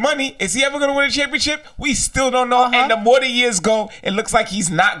 He has the money. Is he ever going to win a championship? We still don't know. And the more the years go, it looks like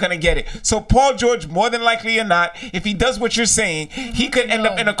he's not going to get it. So Paul George, more than likely or not, if he does what you're saying, he could end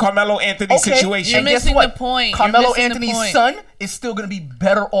up in a Carmelo Anthony situation. You're missing the point. Carmelo Anthony's son is still going to be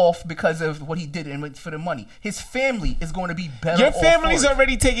better off because of what he did and for the money. His family is going to be better off. Your family's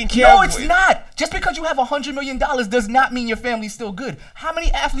already taken care of. No, it's not. Just because you have $100 million does not mean your family's still good. How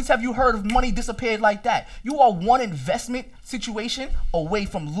many athletes have you heard of money disappeared like that? You are one investment situation away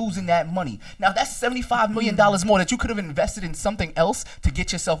from losing that money. Now, that's $75 million more that you could have invested in something else to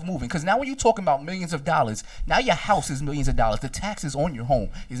get yourself moving. Because now when you're talking about millions of dollars, now your house is millions of dollars. The taxes on your home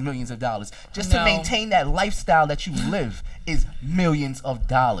is millions of dollars. Just to maintain that lifestyle that you live is millions of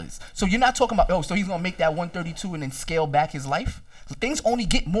dollars. So you're not talking about, so he's going to make that 132 and then scale back his life? Things only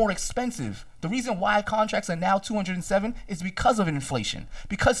get more expensive. The reason why contracts are now 207 is because of inflation.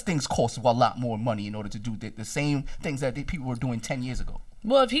 Because things cost a lot more money in order to do the same things that people were doing 10 years ago.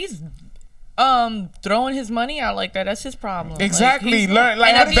 Well, if he's throwing his money out like that, that's his problem. Exactly. Learn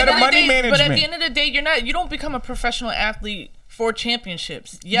have better money management. But at the end of the day, you don't become a professional athlete for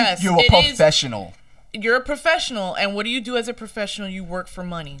championships. Yes, you're a professional. You're a professional, and what do you do as a professional? You work for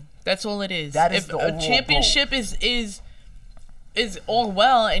money. That's all it is. That is the overall a championship goal. is all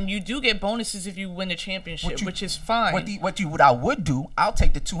well, and you do get bonuses if you win the championship, which is fine. What I would do, I'll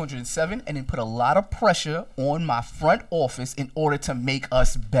take the 207 and then put a lot of pressure on my front office in order to make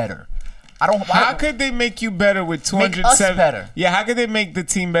us better. How could they make you better with 207? Make us better. Yeah, how could they make the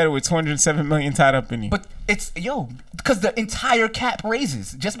team better with $207 million tied up in you? But It's because the entire cap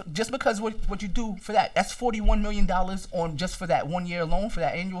raises just because what you do for that's $41 million on just for that 1 year alone for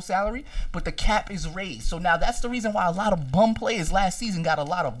that annual salary, but the cap is raised. So now that's the reason why a lot of bum players last season got a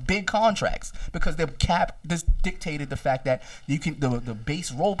lot of big contracts, because the cap dictated the fact that you can the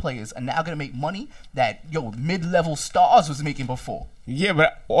base role players are now gonna make money that mid-level stars was making before. Yeah,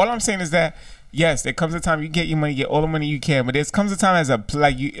 but all I'm saying is that yes, there comes a time you get your money, get all the money you can, but there comes a time as all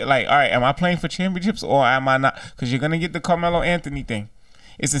right, am I playing for championships or am I not? Because you're gonna get the Carmelo Anthony thing.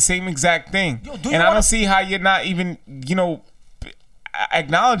 It's the same exact thing, and I don't see how you're not even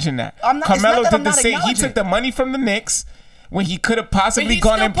acknowledging that. Carmelo did the same. He took the money from the Knicks when he could have possibly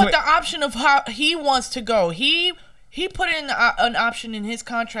gone and put the option of how he wants to go. He put in an option in his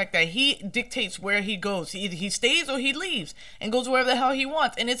contract that he dictates where he goes. Either he stays or he leaves and goes wherever the hell he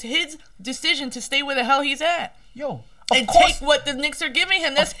wants. And it's his decision to stay where the hell he's at. And take what the Knicks are giving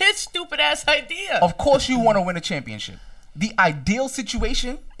him. That's his stupid ass idea. Of course you want to win a championship. The ideal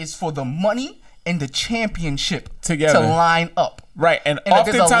situation is for the money and the championship together to line up. Right, and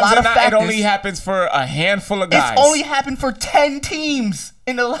oftentimes it only happens for a handful of guys. It's only happened for 10 teams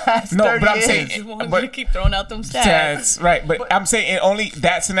in the last 30 years. No, but I'm saying, but keep throwing out them stats. Right, but I'm saying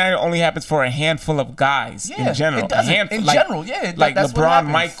that scenario only happens for a handful of guys in general. It doesn't. In general, like LeBron,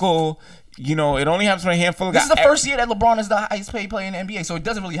 Michael. It only happens for a handful of guys. This is the first year that LeBron is the highest paid player in the NBA, so it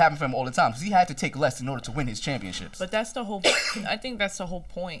doesn't really happen for him all the time because he had to take less in order to win his championships. But that's the whole. I think that's the whole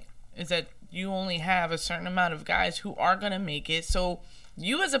point. Is that you only have a certain amount of guys who are going to make it. So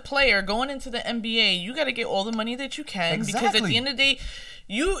you as a player going into the NBA, you got to get all the money that you can. Exactly. Because at the end of the day,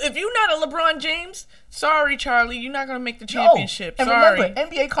 if you're not a LeBron James, sorry, Charlie, you're not going to make the championship. And sorry. Remember,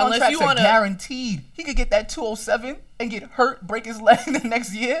 NBA contracts are guaranteed. He could get that 207 and get hurt, break his leg the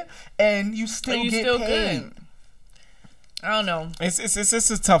next year, and you still get paid. Good. I don't know.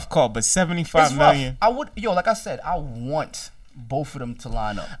 It's a tough call, but $75 million. I would, like I said, I want both of them to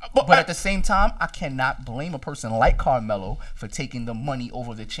line up. But at the same time, I cannot blame a person like Carmelo for taking the money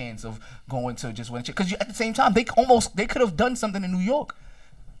over the chance of going to just win. Because at the same time, they could have done something in New York.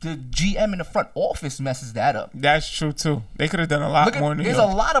 The GM in the front office messes that up. That's true too. They could have done a lot more in New York.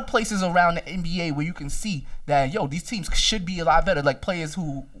 There's a lot of places around the NBA where you can see that these teams should be a lot better. Like players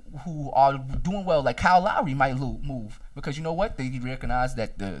who are doing well, like Kyle Lowry might move because you know what? They recognize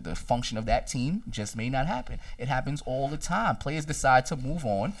that the function of that team just may not happen. It happens all the time. Players decide to move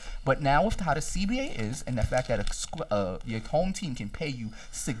on, but now with how the CBA is and the fact that your home team can pay you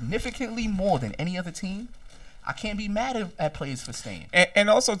significantly more than any other team, I can't be mad at players for staying. And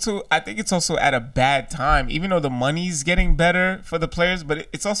also, too, I think it's also at a bad time, even though the money's getting better for the players, but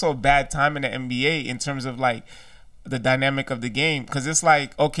it's also a bad time in the NBA in terms of, like, the dynamic of the game. Because it's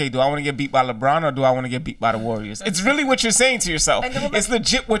like, okay, do I want to get beat by LeBron or do I want to get beat by the Warriors? It's really what you're saying to yourself. It's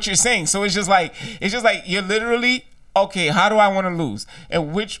legit what you're saying. So it's just like you're literally, okay, how do I want to lose?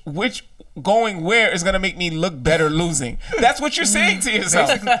 And which going where is going to make me look better losing? That's what you're saying to yourself.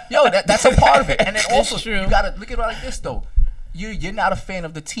 That's a part of it. And then also, true. You got to look at it like this, though. You're not a fan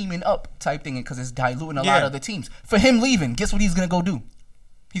of the teaming up type thing because it's diluting a lot of the teams. For him leaving, guess what he's going to go do?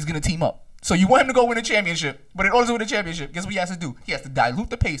 He's going to team up. So you want him to go win a championship, but in order to win a championship, guess what he has to do? He has to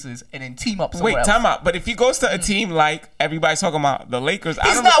dilute the Pacers and then team up somewhere else. Time out. But if he goes to a team like everybody's talking about, the Lakers,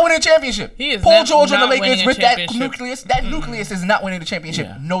 he's not winning a championship. He is Paul George on the Lakers with that nucleus. That nucleus is not winning the championship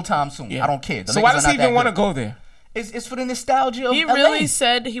no time soon. I don't care. So why does he even want to go there? It's for the nostalgia of He LA. really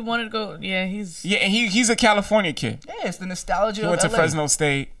said he wanted to go. Yeah, and he's a California kid. Yeah, it's the nostalgia he of went LA. to Fresno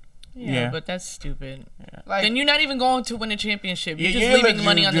State. Yeah, but that's stupid. Yeah. Then you're not even going to win a championship. You're just leaving the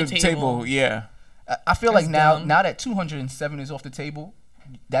money on the table. Yeah. I feel like now that 207 is off the table,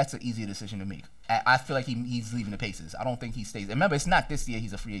 that's an easier decision to make. I feel like he's leaving the Pacers. I don't think he stays. Remember, it's not this year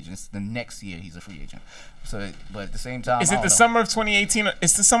he's a free agent. It's the next year he's a free agent. So, but at the same time, is it the summer of 2018?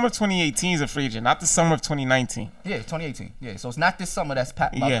 It's the summer of 2018 he's a free agent, not the summer of 2019. Yeah, 2018. Yeah, so it's not this summer that's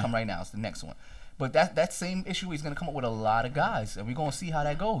about to come right now. It's the next one. But that same issue, he's going to come up with a lot of guys, and we're going to see how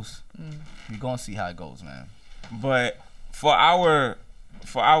that goes. We're going to see how it goes, man. But for our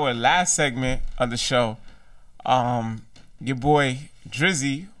last segment of the show, your boy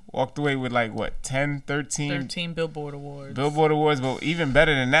Drizzy walked away with 13 Billboard Awards. But even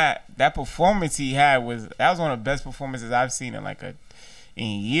better than that performance he had was one of the best performances I've seen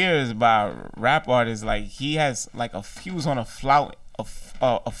in years by a rap artist. Like he was on a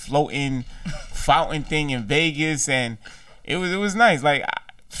floating fountain thing in Vegas, and it was nice. Like,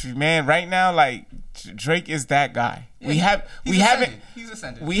 man, right now, Drake is that guy. Yeah, we haven't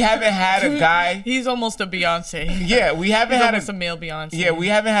had a guy. He's almost a Beyonce. Yeah, we haven't had a male Beyonce. Yeah, we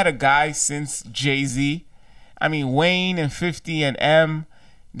haven't had a guy since Jay-Z. I mean, Wayne and 50 and M,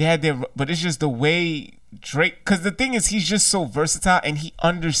 they had but it's just the way Drake, because the thing is, he's just so versatile and he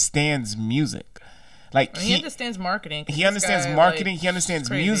understands music. Like he understands marketing. He understands marketing. He understands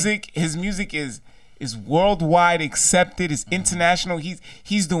music. His music is worldwide accepted. It's international.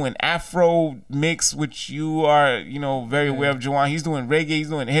 He's doing Afro mix, which you are very aware of, Juwan. He's doing reggae. He's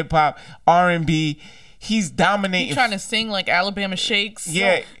doing hip hop, R&B. He's dominating. He's trying to sing like Alabama Shakes.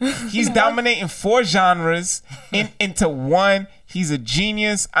 Yeah, he's dominating 4 genres into one. He's a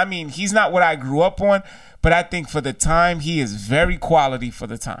genius. I mean, he's not what I grew up on, but I think for the time, he is very quality for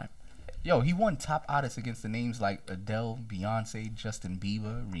the time. Yo, he won top artists against the names like Adele, Beyonce, Justin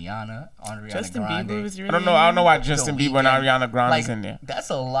Bieber, Rihanna, Ariana Justin Grande. Bieber was really. I don't know why Justin The Bieber and Weeknd. Ariana Grande is Like, in there. that's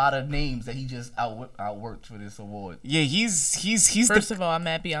a lot of names that he just outworked for this award. Yeah, he's First of all, I'm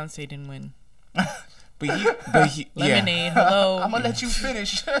mad Beyonce didn't win. but he yeah. Lemonade, hello. I'm gonna let you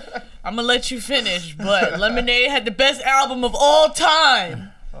finish. I'm gonna let you finish, but Lemonade had the best album of all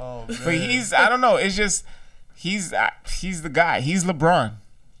time. Oh, man. But I don't know. It's just he's the guy. He's LeBron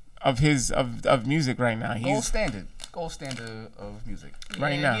of music right now. Gold standard of music.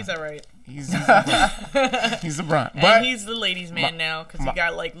 Right Yeah, now. he's alright. He's LeBron. He's LeBron. And But he's the ladies' man now because he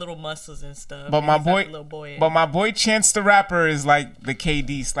got like little muscles and stuff. but and my he's not boy, the little boy. but my boy Chance the Rapper is like the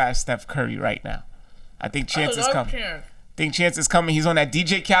KD/Steph Curry right now. I think Chance is coming. Chance is coming. He's on that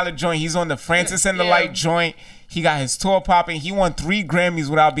DJ Khaled joint. He's on the Francis and the Light joint. He got his tour popping. He won 3 Grammys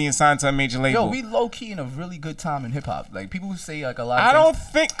without being signed to a major label. Yo, we low key in a really good time in hip hop. Like people who say like a lot. I don't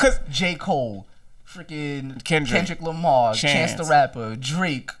think because J. Cole, freaking Kendrick Lamar, Chance the Rapper,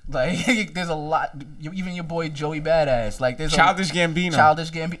 Drake. Like there's a lot. Even your boy Joey Badass. Like there's Childish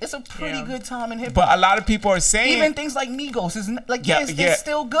Gambino. It's a pretty good time in hip hop. But a lot of people are saying even things like Migos is like it's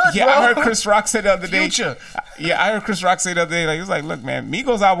still good. Yeah, bro. I heard Chris Rock say the other day. Future. Yeah, I heard Chris Rock say the other day. Like he was like, "Look, man,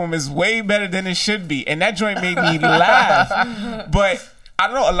 Migos album is way better than it should be," and that joint made me laugh. But I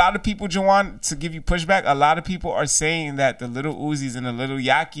don't know. A lot of people, Jawan, to give you pushback, a lot of people are saying that the Little Uzis and the Little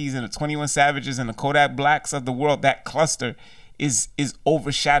Yakis and the 21 Savages and the Kodak Blacks of the world, that cluster, is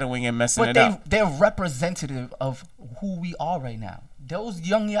overshadowing and messing it up. They're representative of who we are right now. Those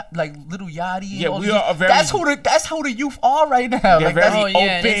young, like Little Yachty. Yeah, and all we these- are a very- that's who the youth are right now. They're Like very that's,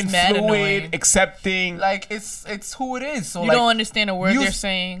 and open, it's mad fluid, annoying. accepting. like it's who it is. So You like, don't understand a word mus- they're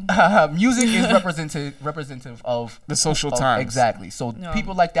saying. music is representative of The social times. Exactly. So No.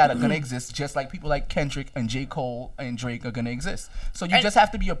 people like that are gonna exist, just like people like Kendrick and J. Cole and Drake are gonna exist. So you And- just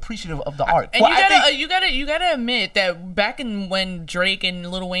have to be appreciative of the art. And Well, you gotta admit that back in when Drake and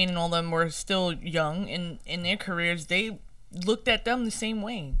Lil Wayne and all them were still young in their careers, they looked at them the same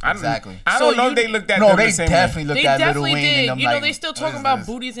way. Exactly. I So don't know you- if they looked at No, them they the same definitely way. looked They at Lil definitely Wayne did. and them You know, like, they still what talking is about this?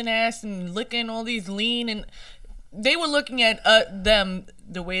 booties and ass and licking all these lean, and they were looking at them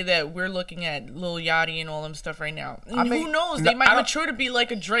the way that we're looking at Lil Yachty and all them stuff right now. And mean, who knows? no, They might I don't- mature to be like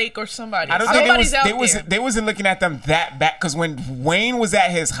a Drake or somebody. I don't think Somebody's out they wasn't looking at them that bad, because when Wayne was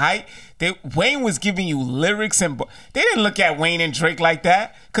at his height, Wayne was giving you lyrics and they didn't look at Wayne and Drake like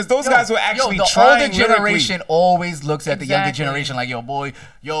that, because those guys were actually the trying older generation lyrically. always looks at the younger Exactly. generation like, yo, boy,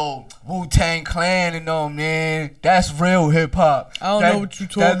 Wu-Tang Clan and them, man, that's real hip hop. I don't know what you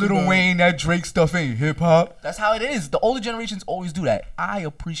That talking Little about. Wayne, that Drake stuff ain't hip hop. That's how it is. The older generations always do that. I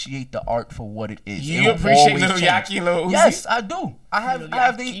appreciate the art for what it is. You It will appreciate always Lil change. Yachty and Lil Uzi? Yes, I do. I have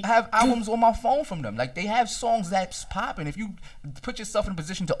Yachty. albums on my phone from them. Like they have songs that's popping. If you put yourself in a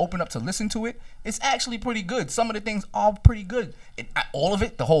position to open up to listen to it, it's actually pretty good. Some of the things are pretty good. All of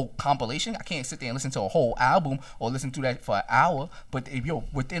it, the whole compilation, I can't sit there and listen to a whole album or listen to that for an hour. But if you're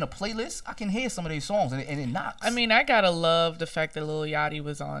within a playlist, I can hear some of these songs and it knocks. I mean, I gotta love the fact that Lil Yachty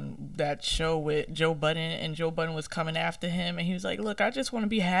was on that show with Joe Budden, and Joe Budden was coming after him, and he was like, "Look, I just want to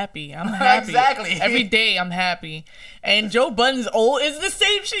be happy. I'm happy. Exactly. Every day, I'm happy." And Joe Budden's old is the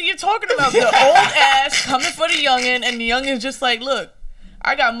same shit you're talking about. The old ass coming for the youngin', and the youngin's just like, "Look,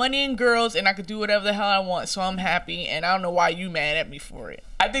 I got money and girls, and I could do whatever the hell I want, so I'm happy, and I don't know why you mad at me for it."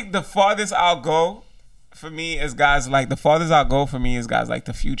 I think the farthest I'll go for me is guys like the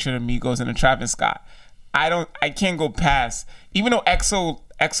Future, the Migos, and the Travis Scott. I can't go past, even though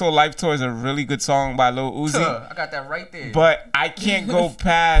EXO Life Tour is a really good song by Lil Uzi. I got that right there. But I can't go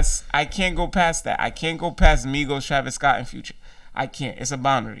past that. I can't go past Migos, Travis Scott, and Future. I can't. It's a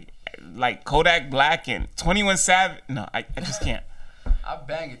boundary. Like Kodak Black and 21 Savage. No, I just can't. I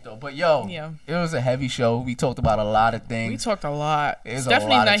bang it though. But yo, Yeah. it was a heavy show. We talked about a lot of things. We talked a lot. It's a Stephanie's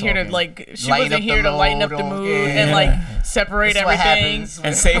lot of not here to talking. like. She Lighten wasn't up here the to lighten up mood the on- mood yeah. and like separate This is what everything. happens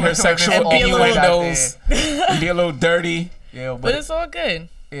And say her sexual And be a little- innuendos. And be a little dirty. Yeah, But it's all good.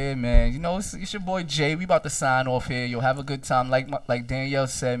 yeah, man. You know, it's your boy Jay. We about to sign off here. You'll have a good time. Like Danielle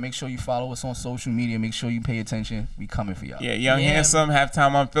said, make sure you follow us on social media. Make sure you pay attention. We coming for y'all. Yeah, Young Yeah. Handsome,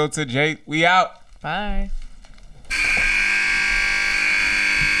 Halftime Unfiltered. Jake, we out. Bye.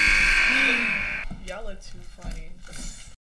 Y'all are too funny.